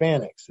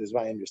Hispanics, as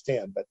I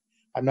understand, but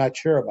I'm not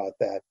sure about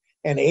that.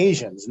 And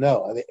Asians,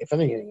 no. If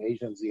anything,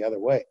 Asians the other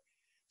way.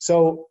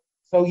 So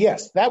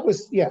yes,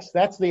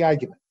 that's the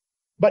argument.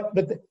 But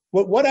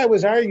what I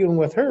was arguing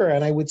with her,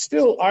 and I would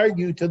still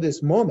argue to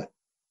this moment,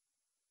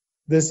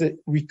 this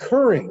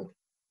recurring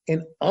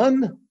and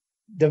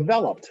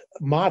undeveloped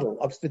model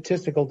of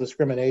statistical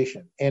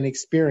discrimination and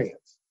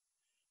experience,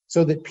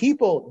 so that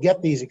people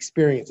get these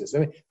experiences. I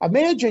mean,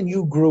 imagine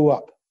you grew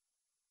up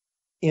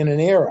in an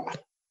era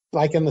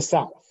like in the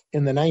South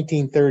in the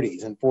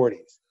 1930s and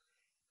 40s.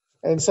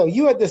 And so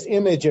you had this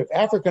image of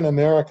African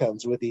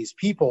Americans with these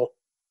people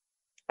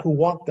who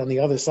walked on the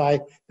other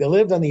side. They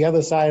lived on the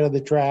other side of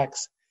the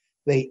tracks.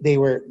 They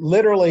were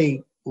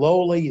literally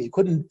lowly.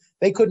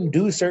 They couldn't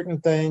do certain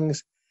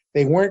things.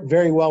 They weren't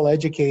very well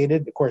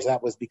educated. Of course,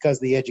 that was because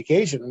the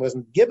education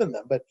wasn't given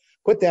them, but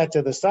put that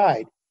to the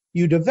side.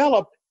 You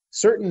developed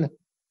certain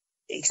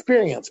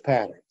experience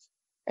patterns.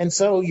 And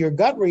so your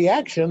gut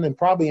reaction, and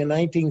probably in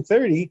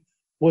 1930,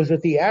 was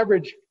that the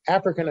average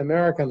African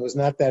American was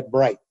not that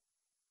bright.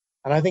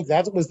 And I think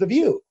that was the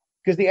view,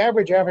 because the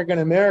average African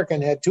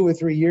American had 2 or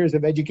 3 years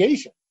of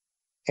education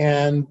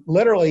and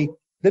literally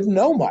didn't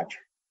know much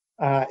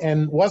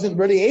and wasn't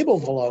really able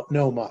to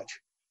know much.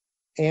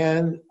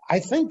 And I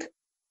think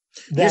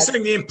that— You're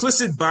saying the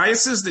implicit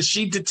biases that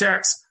she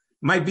detects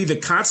might be the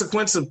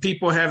consequence of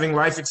people having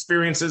life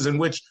experiences in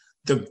which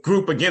the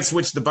group against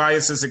which the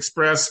biases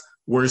express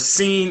were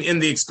seen in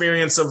the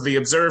experience of the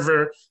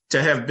observer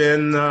to have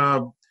been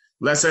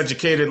less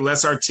educated,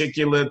 less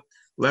articulate,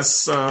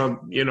 less, Well,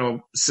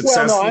 no,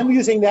 successful? I'm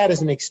using that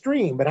as an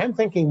extreme, but I'm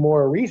thinking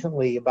more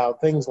recently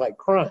about things like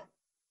crime.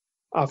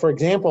 For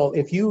example,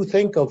 if you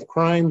think of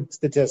crime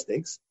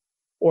statistics,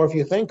 or if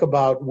you think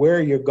about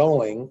where you're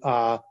going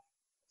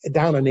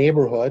down a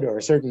neighborhood or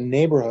a certain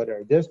neighborhood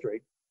or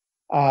district,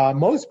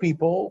 most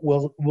people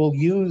will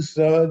use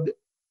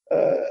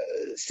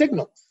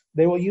signals.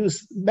 They will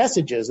use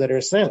messages that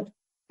are sent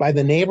by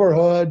the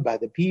neighborhood, by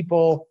the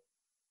people,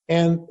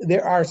 and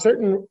there are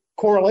certain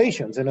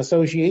correlations and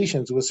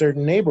associations with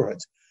certain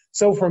neighborhoods.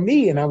 So for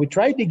me, and I would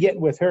try to get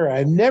with her,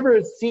 I've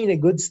never seen a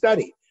good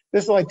study.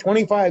 This is like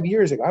 25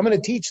 years ago. I'm going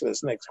to teach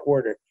this next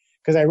quarter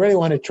because I really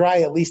want to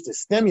try at least to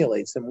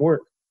stimulate some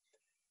work.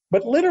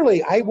 But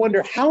literally, I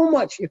wonder how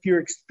much, if your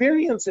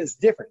experience is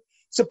different,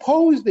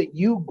 suppose that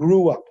you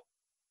grew up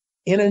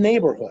in a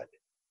neighborhood,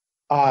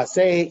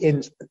 say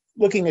in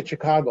looking at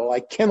Chicago,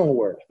 like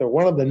Kenilworth or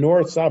one of the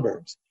north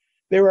suburbs.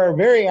 There are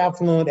very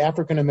affluent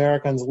African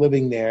Americans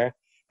living there,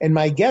 and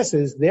my guess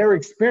is their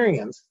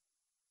experience,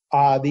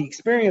 the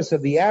experience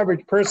of the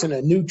average person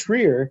in New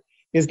Trier,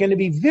 is going to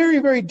be very,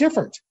 very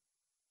different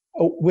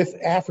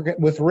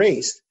with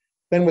race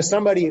than with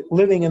somebody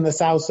living in the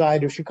south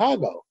side of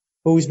Chicago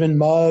who's been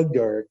mugged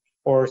or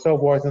so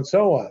forth and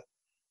so on.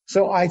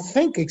 So I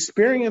think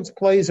experience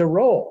plays a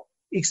role.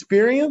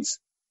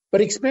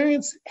 But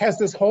experience has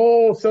this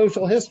whole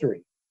social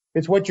history.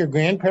 It's what your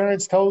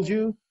grandparents told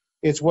you.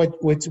 It's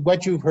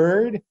what you've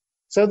heard.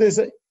 So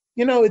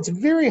it's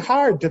very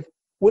hard to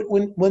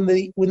when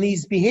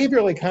these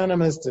behavioral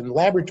economists and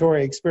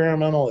laboratory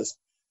experimentalists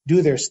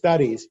do their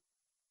studies,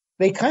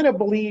 they kind of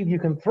believe you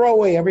can throw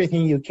away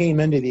everything you came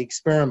into the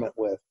experiment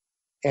with,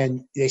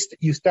 and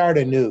you start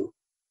anew.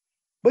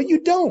 But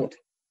you don't.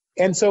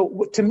 And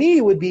so to me,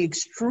 it would be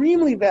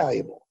extremely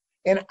valuable,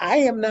 and I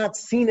have not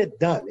seen it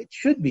done. It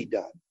should be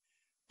done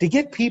to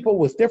get people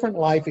with different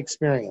life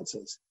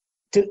experiences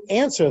to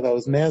answer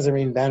those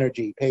Mazarin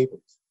Banerjee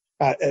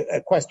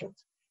questions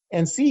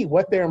and see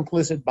what their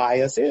implicit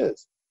bias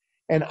is.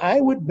 And I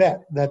would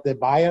bet that the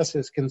bias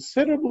is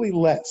considerably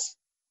less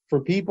for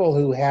people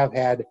who have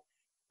had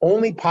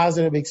only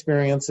positive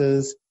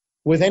experiences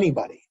with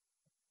anybody.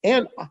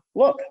 And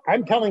look,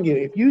 I'm telling you,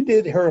 if you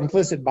did her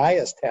implicit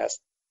bias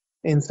test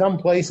in some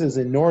places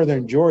in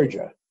northern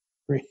Georgia,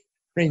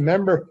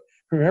 remember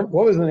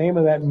what was the name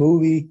of that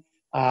movie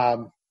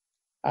about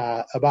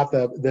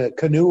the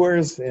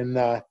canoers in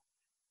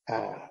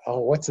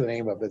what's the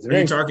name of it? Are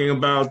you talking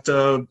about?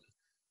 I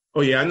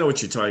know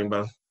what you're talking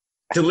about.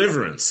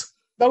 Deliverance.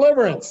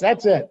 Deliverance.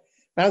 That's it.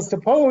 Now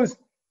suppose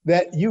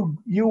that you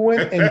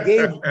went and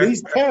gave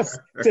these tests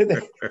to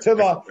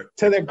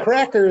the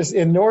crackers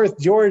in North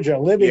Georgia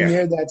living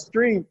near that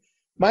stream.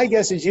 My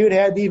guess is you'd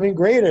have even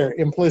greater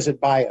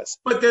implicit bias.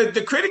 But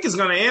the critic is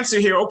going to answer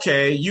here,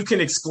 okay, you can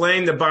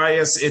explain the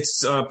bias.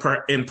 It's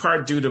in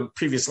part due to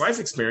previous life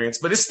experience,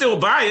 but it's still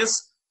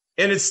bias,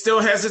 and it still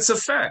has its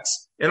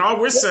effects. And all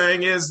we're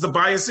saying is the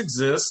bias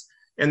exists,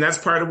 and that's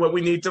part of what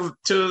we need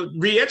to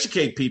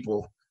re-educate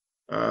people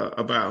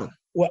about.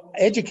 Well,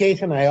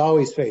 education I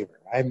always favor.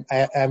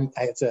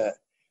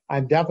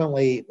 I'm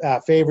definitely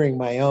favoring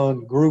my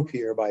own group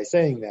here by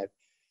saying that.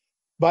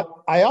 But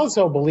I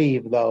also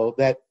believe, though,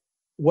 that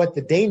what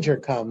the danger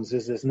comes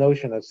is this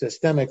notion of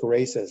systemic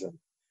racism,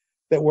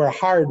 that we're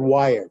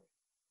hardwired,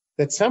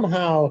 that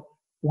somehow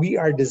we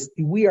are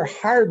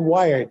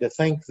hardwired to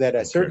think that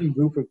a certain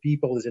group of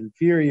people is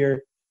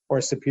inferior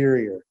or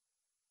superior.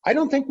 I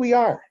don't think we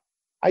are.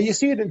 You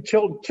see it in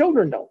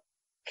children don't.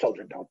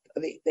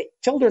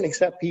 Children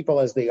accept people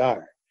as they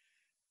are.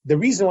 The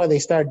reason why they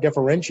start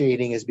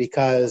differentiating is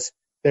because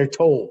they're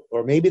told,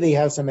 or maybe they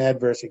have some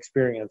adverse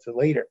experience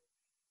later.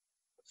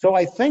 So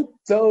I think,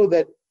 though,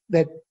 that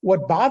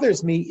what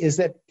bothers me is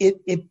that if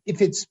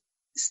it's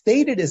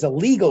stated as a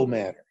legal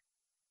matter,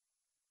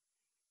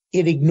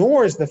 it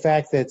ignores the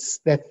fact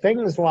that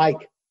things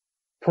like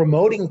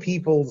promoting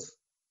people's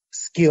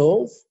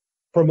skills,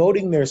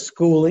 promoting their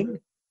schooling,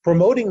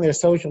 promoting their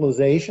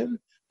socialization,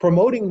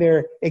 promoting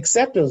their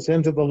acceptance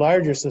into the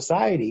larger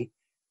society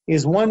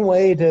is one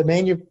way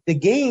to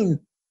gain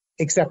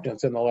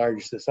acceptance in the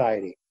larger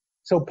society.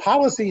 So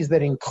policies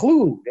that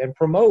include and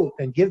promote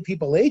and give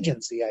people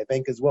agency, I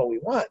think, is what we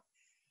want.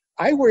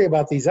 I worry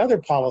about these other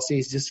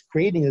policies just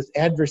creating this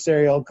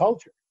adversarial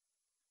culture.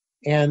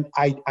 And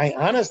I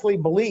honestly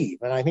believe,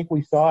 and I think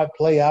we saw it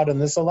play out in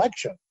this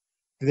election,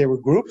 there were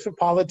groups of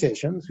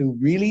politicians who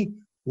really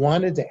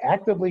wanted to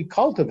actively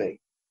cultivate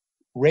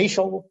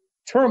racial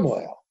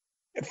turmoil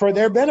for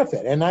their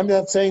benefit. And I'm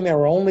not saying there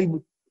were only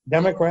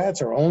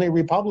Democrats or only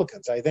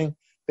Republicans. I think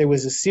there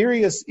was a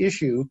serious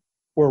issue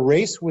where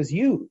race was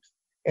used.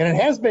 And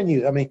it has been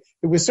used. I mean,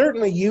 it was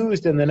certainly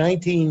used in the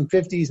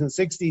 1950s and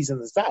 60s in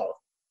the South,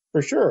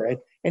 for sure.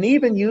 And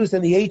even used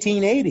in the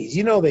 1880s.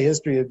 You know the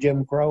history of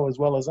Jim Crow as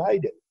well as I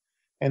do.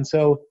 And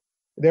so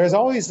there's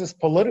always this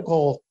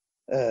political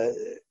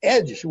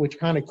edge which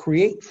kind of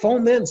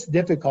foments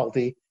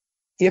difficulty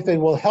if it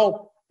will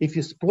help, if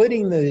you're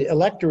splitting the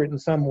electorate in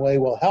some way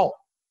will help.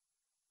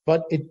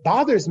 But it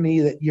bothers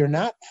me that you're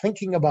not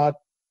thinking about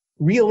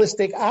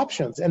realistic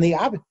options. And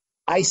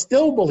I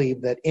still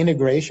believe that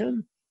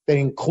integration, that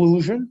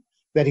inclusion,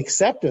 that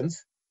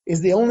acceptance is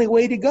the only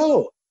way to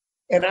go.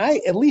 And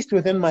at least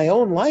within my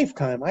own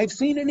lifetime, I've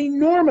seen an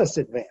enormous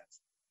advance.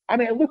 I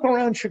mean, I look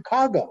around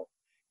Chicago.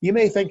 You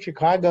may think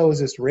Chicago is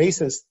this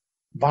racist,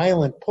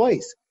 violent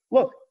place.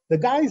 Look, the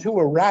guys who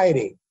were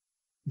rioting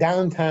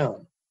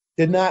downtown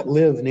did not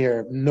live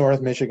near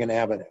North Michigan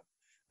Avenue.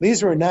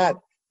 These were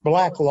not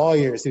black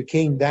lawyers who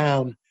came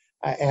down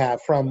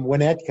from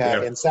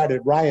Winnetka and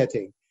started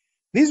rioting.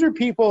 These were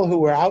people who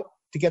were out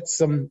to get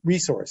some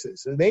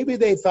resources. Maybe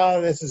they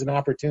thought this is an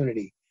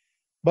opportunity.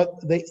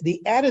 But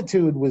the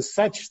attitude was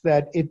such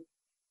that it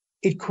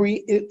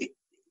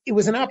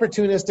was an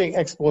opportunistic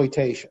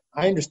exploitation.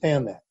 I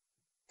understand that.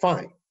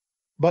 Fine.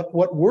 But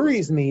what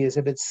worries me is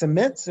if it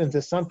cements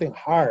into something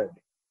hard,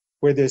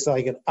 where there's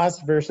like an us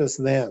versus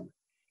them,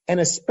 and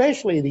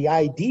especially the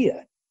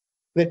idea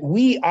that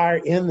we are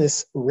in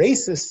this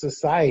racist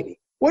society.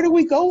 Where do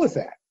we go with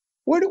that?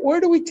 Where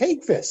do we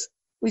take this?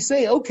 We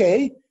say,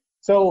 okay,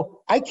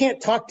 so I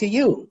can't talk to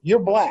you. You're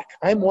black.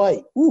 I'm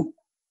white. Ooh,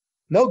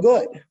 no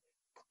good.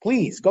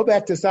 Please go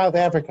back to South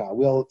Africa.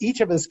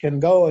 Each of us can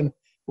go and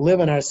live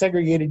in our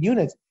segregated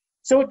units.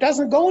 So it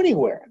doesn't go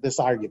anywhere, this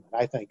argument,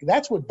 I think.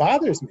 That's what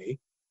bothers me.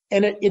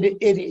 And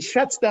it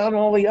shuts down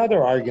all the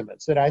other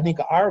arguments that I think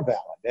are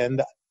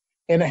valid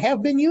and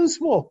have been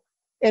useful.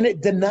 And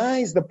it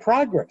denies the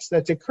progress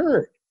that's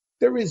occurred.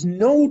 There is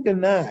no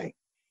denying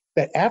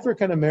that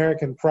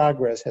African-American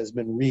progress has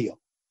been real.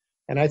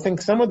 And I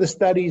think some of the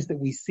studies that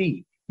we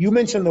see, you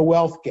mentioned the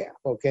wealth gap,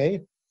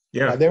 okay?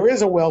 Yeah. There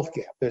is a wealth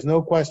gap. There's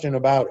no question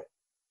about it.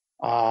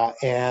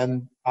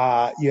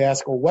 You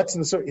ask, well,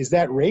 is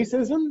that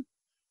racism?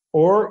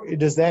 Or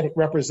does that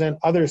represent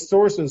other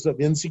sources of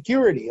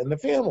insecurity in the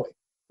family?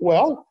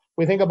 Well,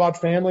 we think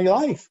about family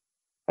life.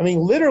 I mean,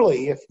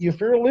 literally, if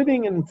you're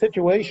living in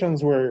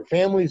situations where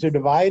families are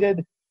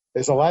divided,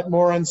 there's a lot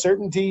more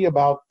uncertainty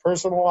about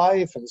personal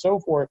life and so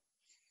forth,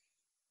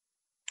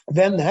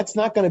 then that's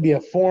not going to be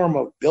a form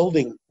of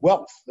building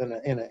wealth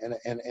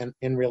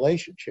in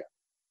relationship.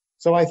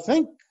 So I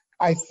think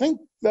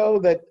though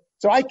that,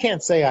 so I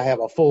can't say I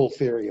have a full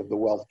theory of the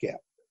wealth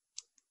gap.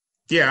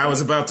 Yeah, I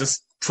was about to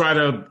try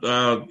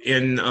to,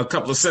 in a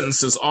couple of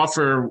sentences,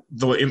 offer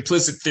the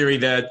implicit theory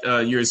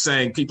that you're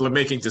saying people are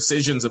making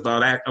decisions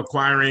about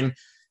acquiring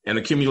and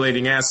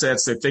accumulating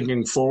assets. They're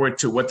thinking forward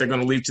to what they're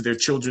going to leave to their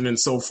children and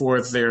so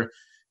forth. They're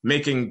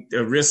making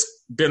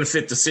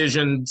risk-benefit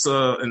decisions,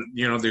 and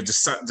they're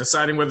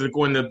deciding whether to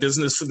go into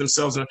business for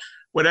themselves or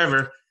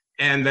whatever,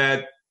 and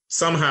that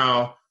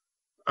somehow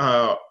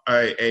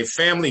a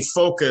family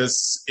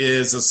focus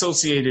is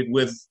associated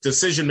with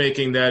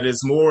decision-making that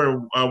is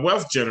more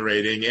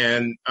wealth-generating.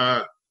 And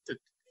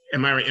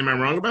am I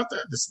wrong about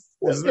that?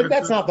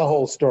 That's not the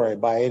whole story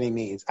by any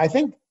means. I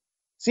think,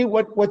 see,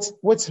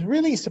 what's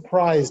really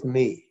surprised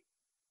me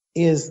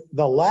is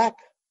the lack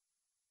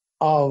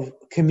of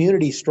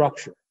community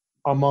structure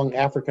among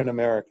African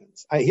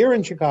Americans. Here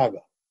in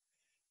Chicago,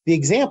 the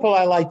example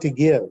I like to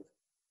give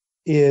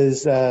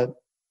is,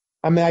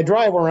 I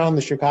drive around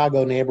the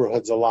Chicago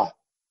neighborhoods a lot.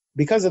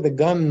 Because of the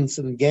guns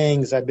and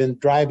gangs, I've been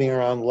driving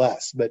around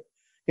less. But,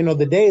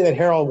 the day that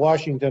Harold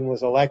Washington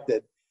was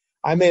elected,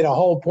 I made a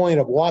whole point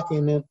of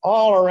walking in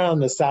all around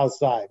the South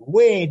Side,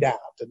 way down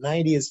to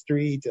 90th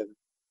Street and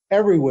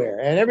everywhere.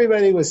 And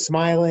everybody was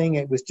smiling.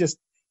 It was just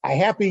a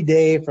happy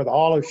day for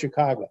all of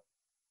Chicago.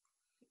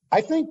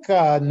 I think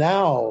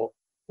now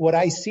what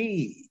I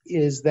see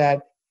is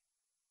that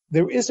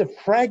there is a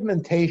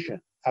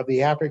fragmentation of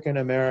the African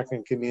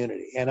American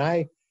community. And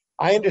I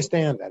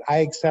understand that. I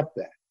accept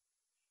that.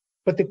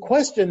 But the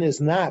question is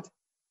not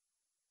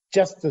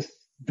just to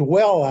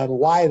dwell on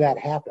why that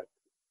happened.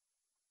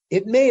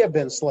 It may have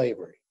been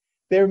slavery.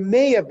 There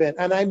may have been,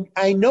 and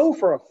I know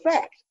for a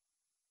fact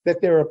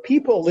that there are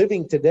people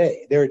living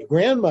today, there are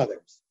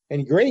grandmothers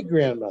and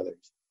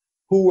great-grandmothers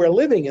who were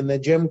living in the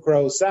Jim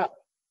Crow South.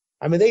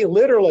 I mean, they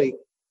literally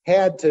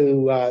had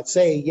to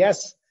say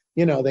yes.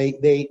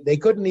 They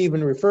couldn't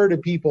even refer to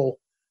people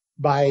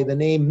by the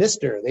name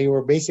Mr. They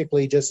were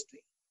basically just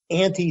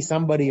anti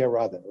somebody or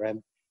other.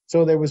 And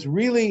so there was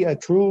really a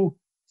true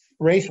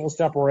racial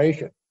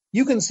separation.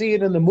 You can see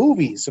it in the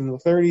movies from the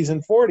 30s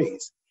and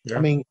 40s. Yeah.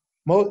 I mean,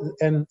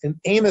 and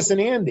Amos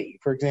and Andy,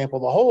 for example,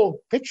 the whole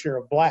picture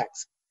of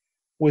blacks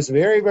was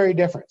very, very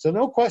different. So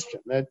no question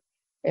that,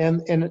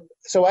 and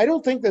so I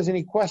don't think there's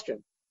any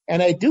question.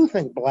 And I do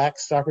think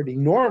blacks suffered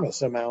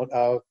enormous amount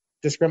of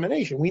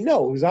discrimination. We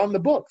know it was on the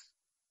books,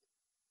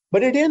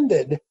 but it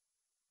ended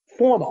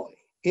formally.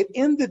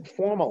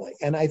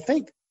 And I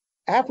think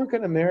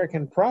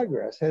African-American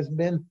progress has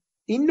been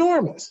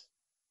enormous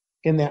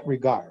in that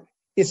regard.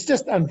 It's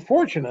just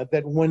unfortunate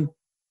that when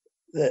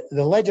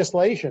the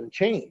legislation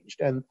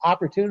changed and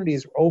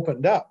opportunities were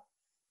opened up,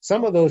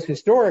 some of those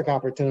historic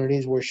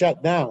opportunities were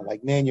shut down,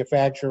 like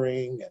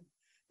manufacturing and,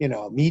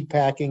 meat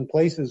packing,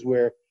 places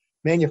where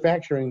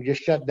manufacturing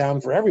just shut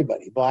down for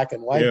everybody, black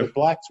and white, but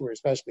blacks were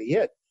especially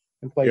hit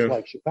in places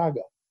like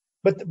Chicago.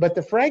 But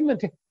the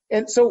fragment,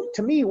 And so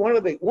to me,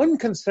 one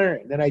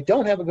concern that I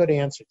don't have a good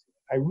answer to,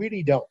 I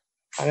really don't,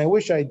 and I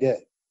wish I did.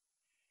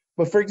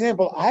 But for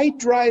example, I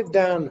drive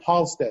down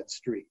Halstead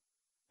Street,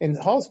 and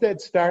Halstead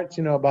starts,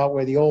 about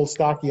where the old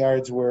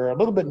stockyards were, a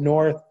little bit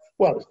north.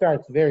 Well, it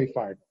starts very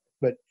far north,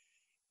 but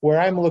where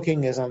I'm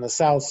looking is on the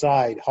south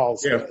side,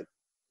 Halstead.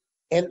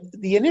 Yeah. And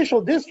the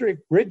initial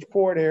district,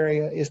 Bridgeport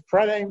area, is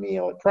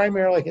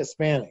primarily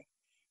Hispanic.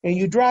 And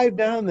you drive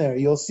down there,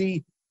 you'll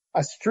see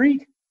a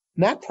street,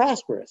 not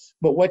prosperous,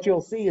 but what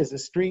you'll see is a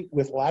street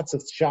with lots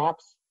of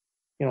shops,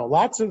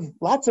 lots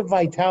of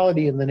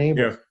vitality in the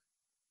neighborhood.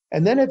 Yeah.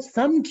 And then at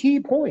some key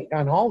point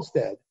on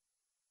Halstead,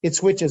 it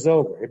switches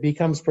over. It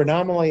becomes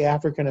predominantly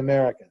African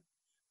American.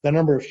 The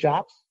number of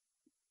shops,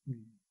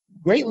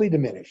 greatly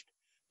diminished.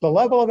 The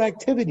level of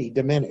activity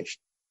diminished.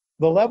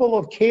 The level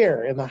of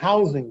care in the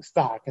housing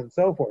stock and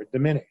so forth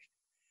diminished.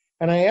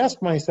 And I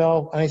ask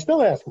myself, and I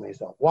still ask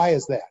myself, why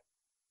is that?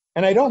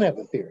 And I don't have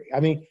a theory. I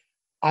mean,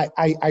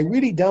 I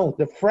really don't.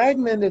 The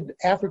fragmented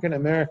African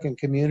American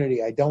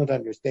community, I don't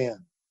understand.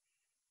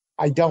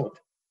 I don't.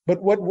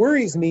 But what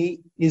worries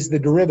me is the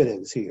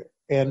derivatives here.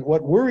 And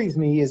what worries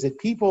me is that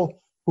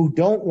people who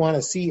don't want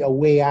to see a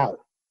way out.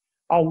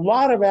 A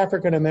lot of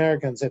African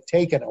Americans have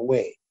taken a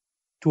way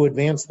to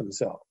advance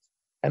themselves.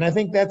 And I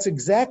think that's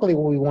exactly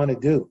what we want to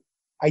do.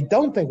 I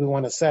don't think we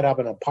want to set up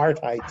an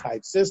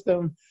apartheid-type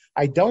system.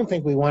 I don't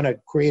think we want to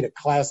create a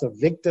class of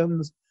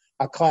victims,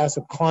 a class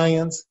of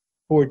clients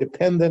who are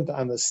dependent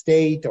on the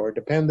state or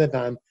dependent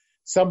on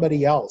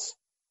somebody else.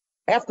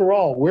 After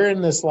all, we're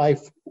in this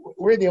life,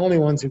 we're the only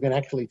ones who can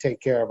actually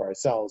take care of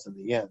ourselves in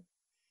the end.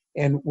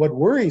 And what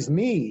worries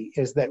me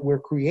is that we're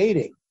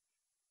creating,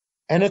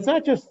 and it's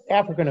not just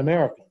African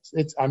Americans.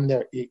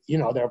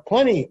 There are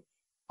plenty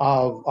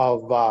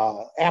of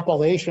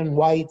Appalachian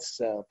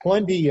whites,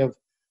 plenty of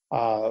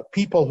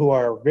people who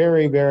are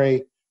very,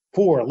 very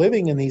poor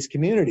living in these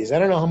communities. I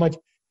don't know how much,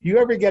 do you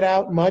ever get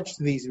out much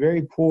to these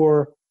very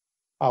poor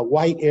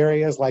white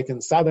areas like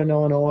in Southern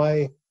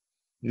Illinois?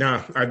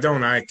 No, I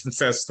don't. I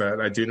confess that.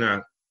 I do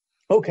not.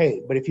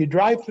 Okay, but if you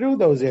drive through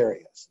those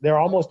areas, they're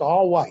almost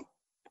all white.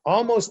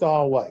 Almost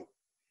all white.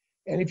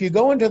 And if you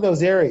go into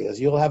those areas,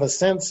 you'll have a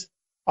sense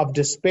of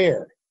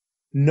despair.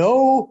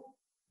 No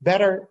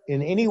better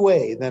in any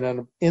way than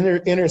an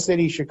inner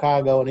city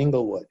Chicago and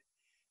Inglewood.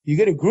 You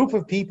get a group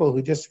of people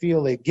who just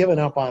feel they've given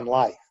up on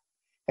life.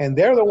 And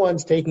they're the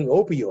ones taking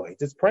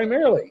opioids. It's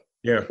primarily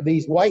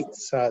these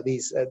whites,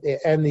 these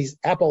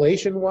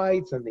Appalachian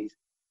whites and these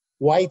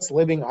whites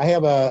living. I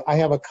have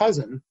a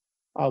cousin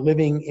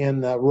living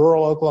in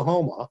rural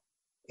Oklahoma.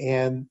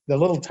 And the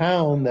little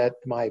town that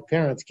my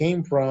parents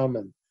came from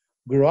and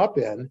grew up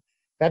in,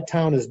 that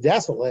town is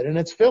desolate, and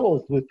it's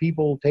filled with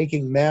people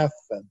taking meth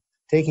and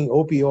taking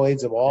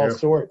opioids of all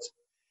sorts.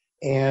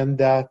 And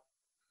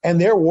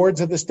they're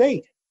wards of the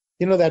state.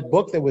 You know that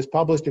book that was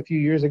published a few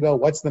years ago,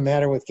 What's the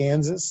Matter with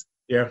Kansas?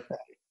 Yeah.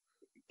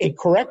 It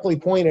correctly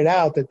pointed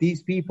out that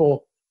these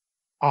people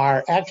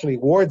are actually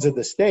wards of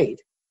the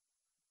state,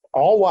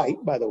 all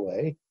white, by the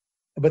way,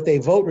 but they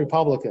vote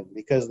Republican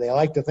because they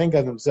like to think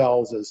of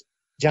themselves as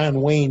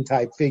John Wayne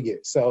type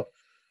figures. So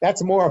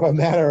that's more of a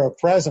matter of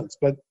presence,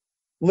 but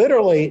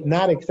literally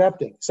not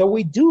accepting. So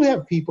we do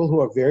have people who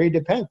are very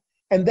dependent,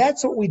 and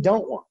that's what we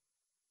don't want.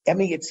 I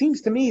mean, it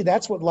seems to me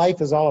that's what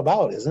life is all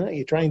about, isn't it?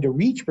 You're trying to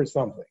reach for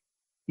something.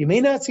 You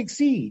may not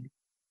succeed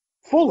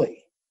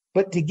fully,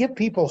 but to give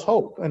people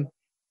hope. And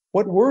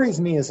what worries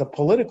me is a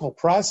political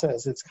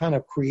process that's kind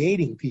of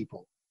creating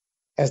people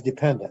as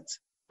dependents.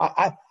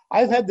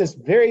 I've had this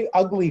very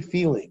ugly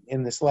feeling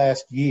in this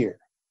last year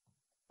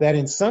that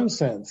in some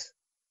sense,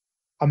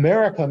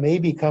 America may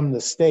become the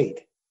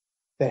state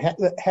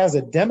that has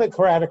a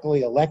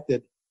democratically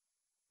elected,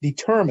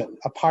 determined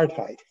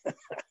apartheid,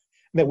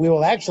 that we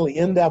will actually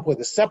end up with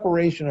a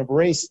separation of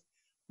race,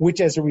 which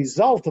as a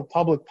result of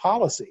public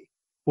policy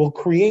will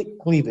create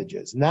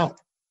cleavages, not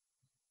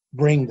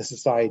bring the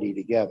society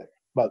together.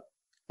 But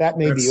that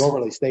may be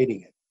overly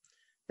stating it.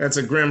 That's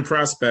a grim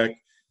prospect.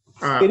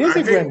 It is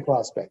a grim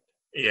prospect.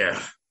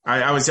 Yeah.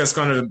 I was just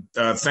going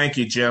to thank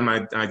you, Jim.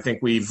 I think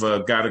we've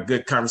got a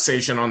good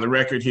conversation on the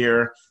record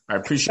here. I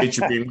appreciate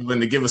you being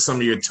willing to give us some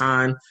of your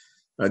time.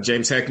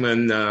 James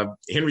Heckman,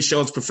 Henry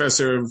Schultz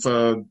Professor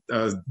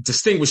of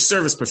Distinguished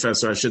Service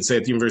Professor, I should say,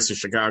 at the University of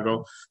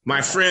Chicago.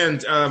 My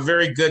friend,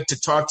 very good to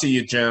talk to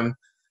you, Jim.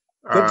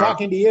 Good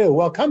talking to you.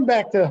 Well, come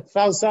back to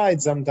South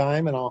Side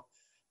sometime, and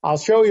I'll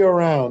show you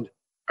around.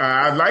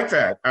 I'd like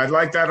that. I'd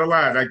like that a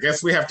lot. I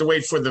guess we have to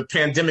wait for the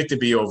pandemic to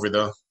be over,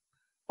 though.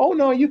 Oh,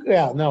 no,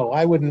 no,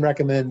 I wouldn't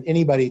recommend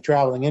anybody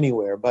traveling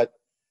anywhere. But,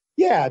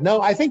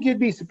 I think you'd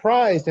be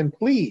surprised and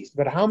pleased.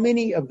 But how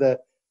many of the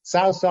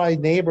South Side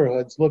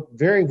neighborhoods look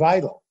very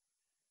vital?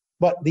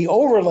 But the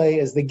overlay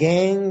is the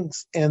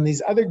gangs and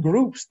these other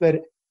groups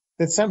that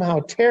somehow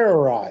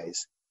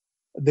terrorize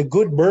the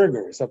good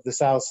burgers of the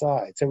South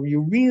Side. So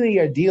you really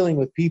are dealing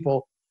with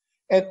people.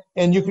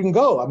 And you can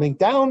go,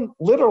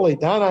 literally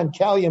down on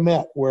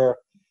Calumet, where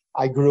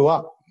I grew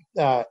up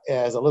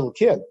as a little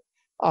kid.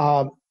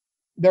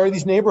 There are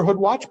these neighborhood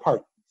watch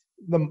parties.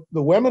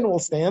 The women will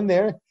stand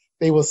there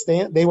They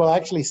will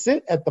actually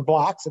sit at the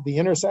blocks at the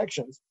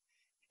intersections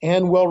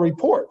and will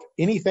report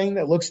anything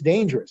that looks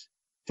dangerous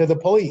to the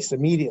police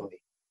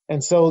immediately.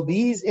 And so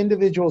these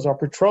individuals are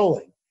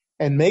patrolling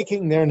and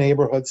making their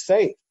neighborhoods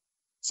safe.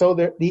 So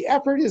the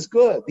effort is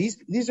good.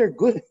 These are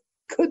good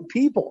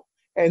people,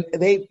 and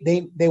they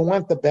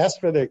want the best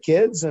for their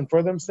kids and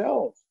for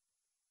themselves.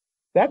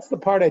 That's the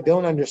part I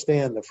don't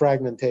understand, the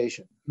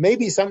fragmentation.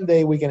 Maybe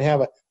someday we don't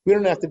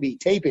have to be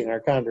taping our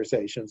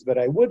conversations, but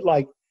I would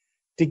like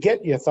to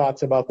get your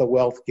thoughts about the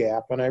wealth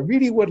gap. And I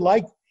really would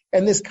like,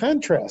 and this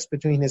contrast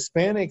between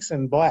Hispanics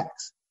and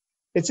blacks,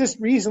 it's just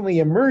recently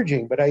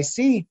emerging, but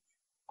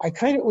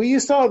you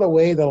saw the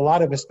way that a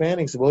lot of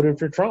Hispanics voted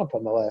for Trump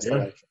in the last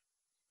election.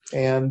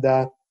 And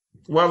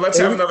well, let's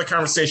have another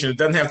conversation. It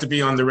doesn't have to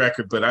be on the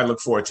record, but I look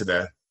forward to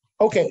that.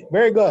 Okay,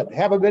 very good.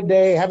 Have a good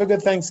day. Have a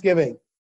good Thanksgiving.